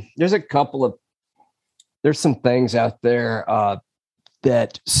album, there's some things out there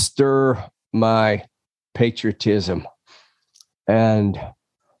that stir my patriotism. And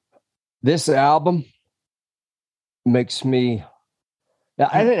this album makes me,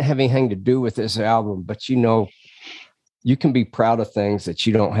 I didn't have anything to do with this album, but you can be proud of things that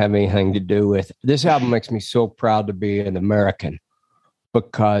you don't have anything to do with. This album makes me so proud to be an American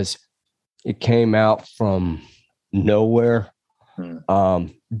because it came out from nowhere.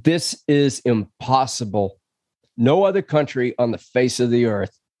 This is impossible. No other country on the face of the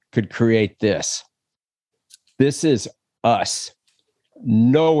earth could create this. This is us.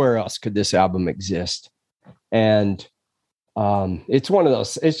 Nowhere else could this album exist. And it's one of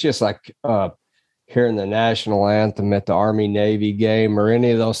those, it's just like hearing the national anthem at the Army-Navy game or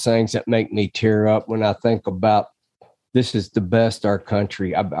any of those things that make me tear up when I think about this is the best our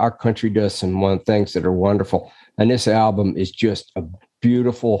country does some one things that are wonderful. And this album is just a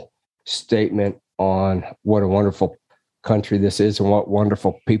beautiful statement on what a wonderful country this is and what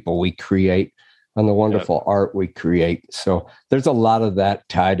wonderful people we create and the wonderful art we create. So there's a lot of that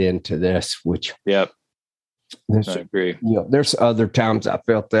tied into this, which I agree. There's other times I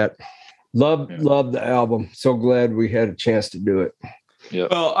felt that. Love the album. So glad we had a chance to do it. Yeah.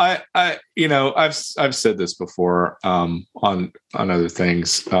 Well, I've said this before on other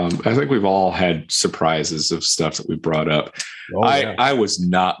things. I think we've all had surprises of stuff that we brought up. I was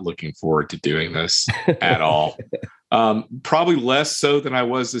not looking forward to doing this at all. Probably less so than I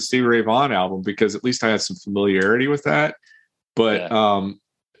was the Stevie Ray Vaughan album, because at least I had some familiarity with that. But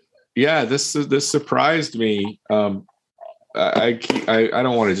this surprised me. I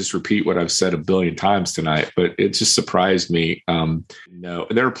don't want to just repeat what I've said a billion times tonight, but it just surprised me.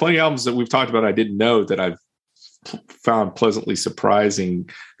 There are plenty of albums that we've talked about I didn't know that I've found pleasantly surprising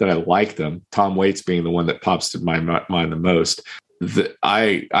that I like them. Tom Waits being the one that pops to my mind the most.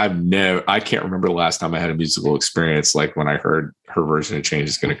 I can't remember the last time I had a musical experience like when I heard her version of Change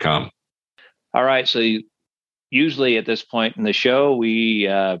Is Gonna Come. All right, so usually at this point in the show, we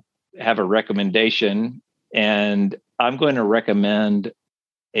have a recommendation, and I'm going to recommend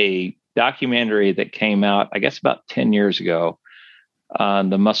a documentary that came out, I guess, about 10 years ago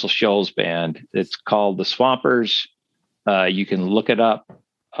on the Muscle Shoals Band. It's called The Swampers. You can look it up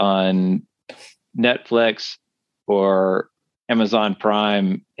on Netflix or Amazon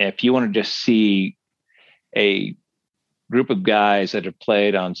Prime. If you want to just see a group of guys that have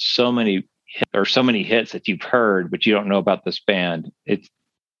played on so many hits that you've heard, but you don't know about this band,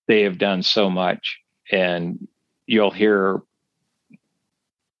 they have done so much, and you'll hear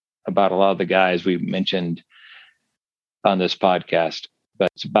about a lot of the guys we've mentioned on this podcast. But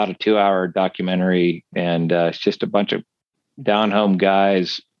it's about a 2-hour documentary, and it's just a bunch of down-home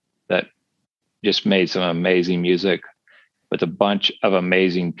guys that just made some amazing music with a bunch of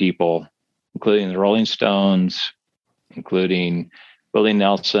amazing people, including the Rolling Stones, including Willie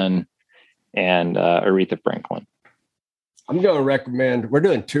Nelson, and Aretha Franklin. I'm going to recommend, we're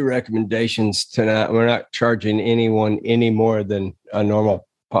doing 2 recommendations tonight. We're not charging anyone any more than a normal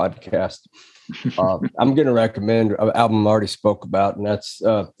podcast. I'm going to recommend an album I already spoke about, and that's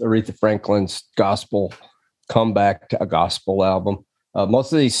Aretha Franklin's gospel comeback to a gospel album.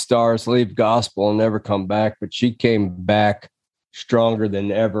 Most of these stars leave gospel and never come back, but she came back stronger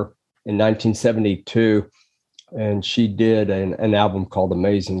than ever in 1972. And she did an album called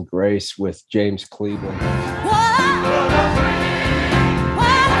Amazing Grace with James Cleveland.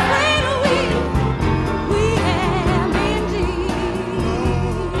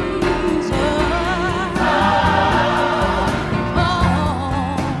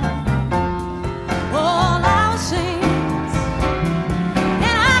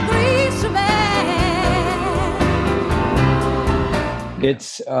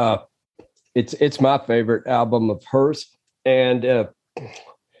 It's my favorite album of hers, and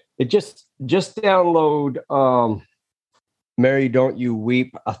it just download Mary Don't You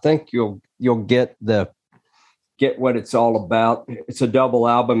Weep. I think you'll get what it's all about. It's a double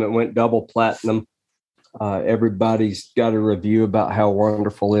album. It went double platinum. Everybody's got a review about how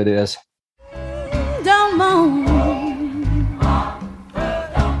wonderful it is. Don't moan.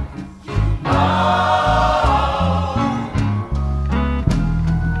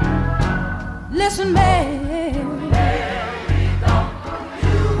 Listen, Mary,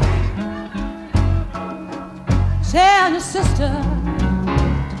 tell your sister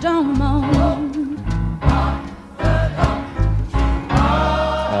to don't moan.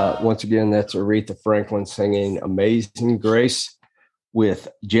 Once again, that's Aretha Franklin singing Amazing Grace with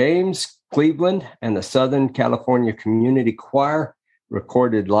James Cleveland and the Southern California Community Choir,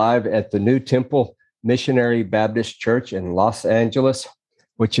 recorded live at the New Temple Missionary Baptist Church in Los Angeles,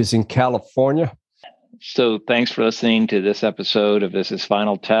 which is in California. So thanks for listening to this episode of This Is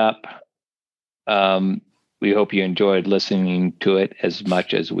Final Tap. We hope you enjoyed listening to it as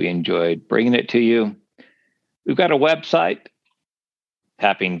much as we enjoyed bringing it to you. We've got a website,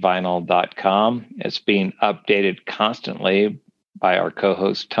 tappingvinyl.com. It's being updated constantly by our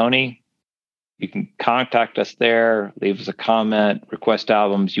co-host, Tony. You can contact us there, leave us a comment, request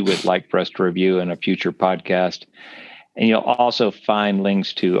albums you would like for us to review in a future podcast. And you'll also find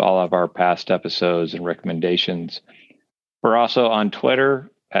links to all of our past episodes and recommendations. We're also on Twitter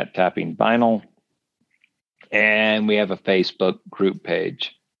at Tapping Vinyl, and we have a Facebook group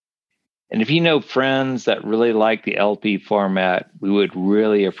page. And if you know friends that really like the LP format, we would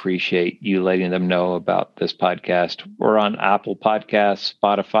really appreciate you letting them know about this podcast. We're on Apple Podcasts,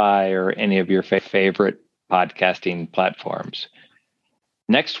 Spotify, or any of your favorite podcasting platforms.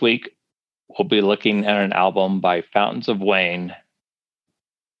 Next week, we'll be looking at an album by Fountains of Wayne.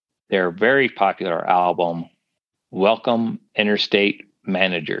 Their very popular album, Welcome, Interstate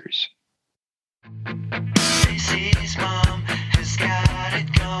Managers. Stacy's mom has got it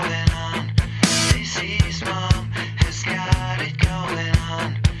going on. Stacy's mom has got it going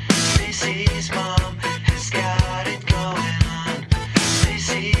on. Stacy's mom has got it going on.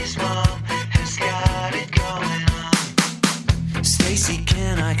 Stacy's mom has got it going on. Stacy,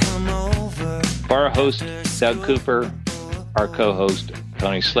 can I come over? For our host, Doug Cooper, our co-host,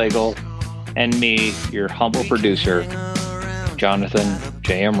 Tony Slagle, and me, your humble producer, Jonathan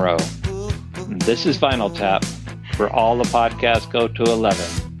J.M. Rowe. This is Final Tap, where all the podcasts go to 11.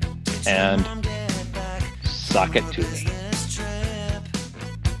 And suck it to me.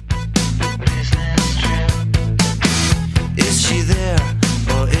 Is she there,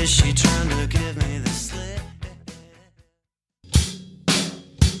 or is she trying to give me the slip?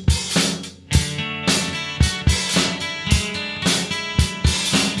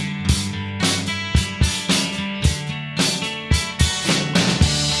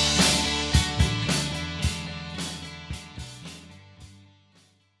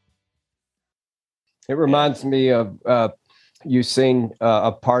 It reminds me of you seen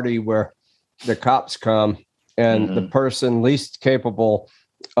a party where the cops come and the person least capable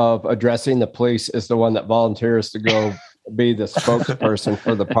of addressing the police is the one that volunteers to go be the spokesperson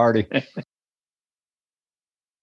for the party.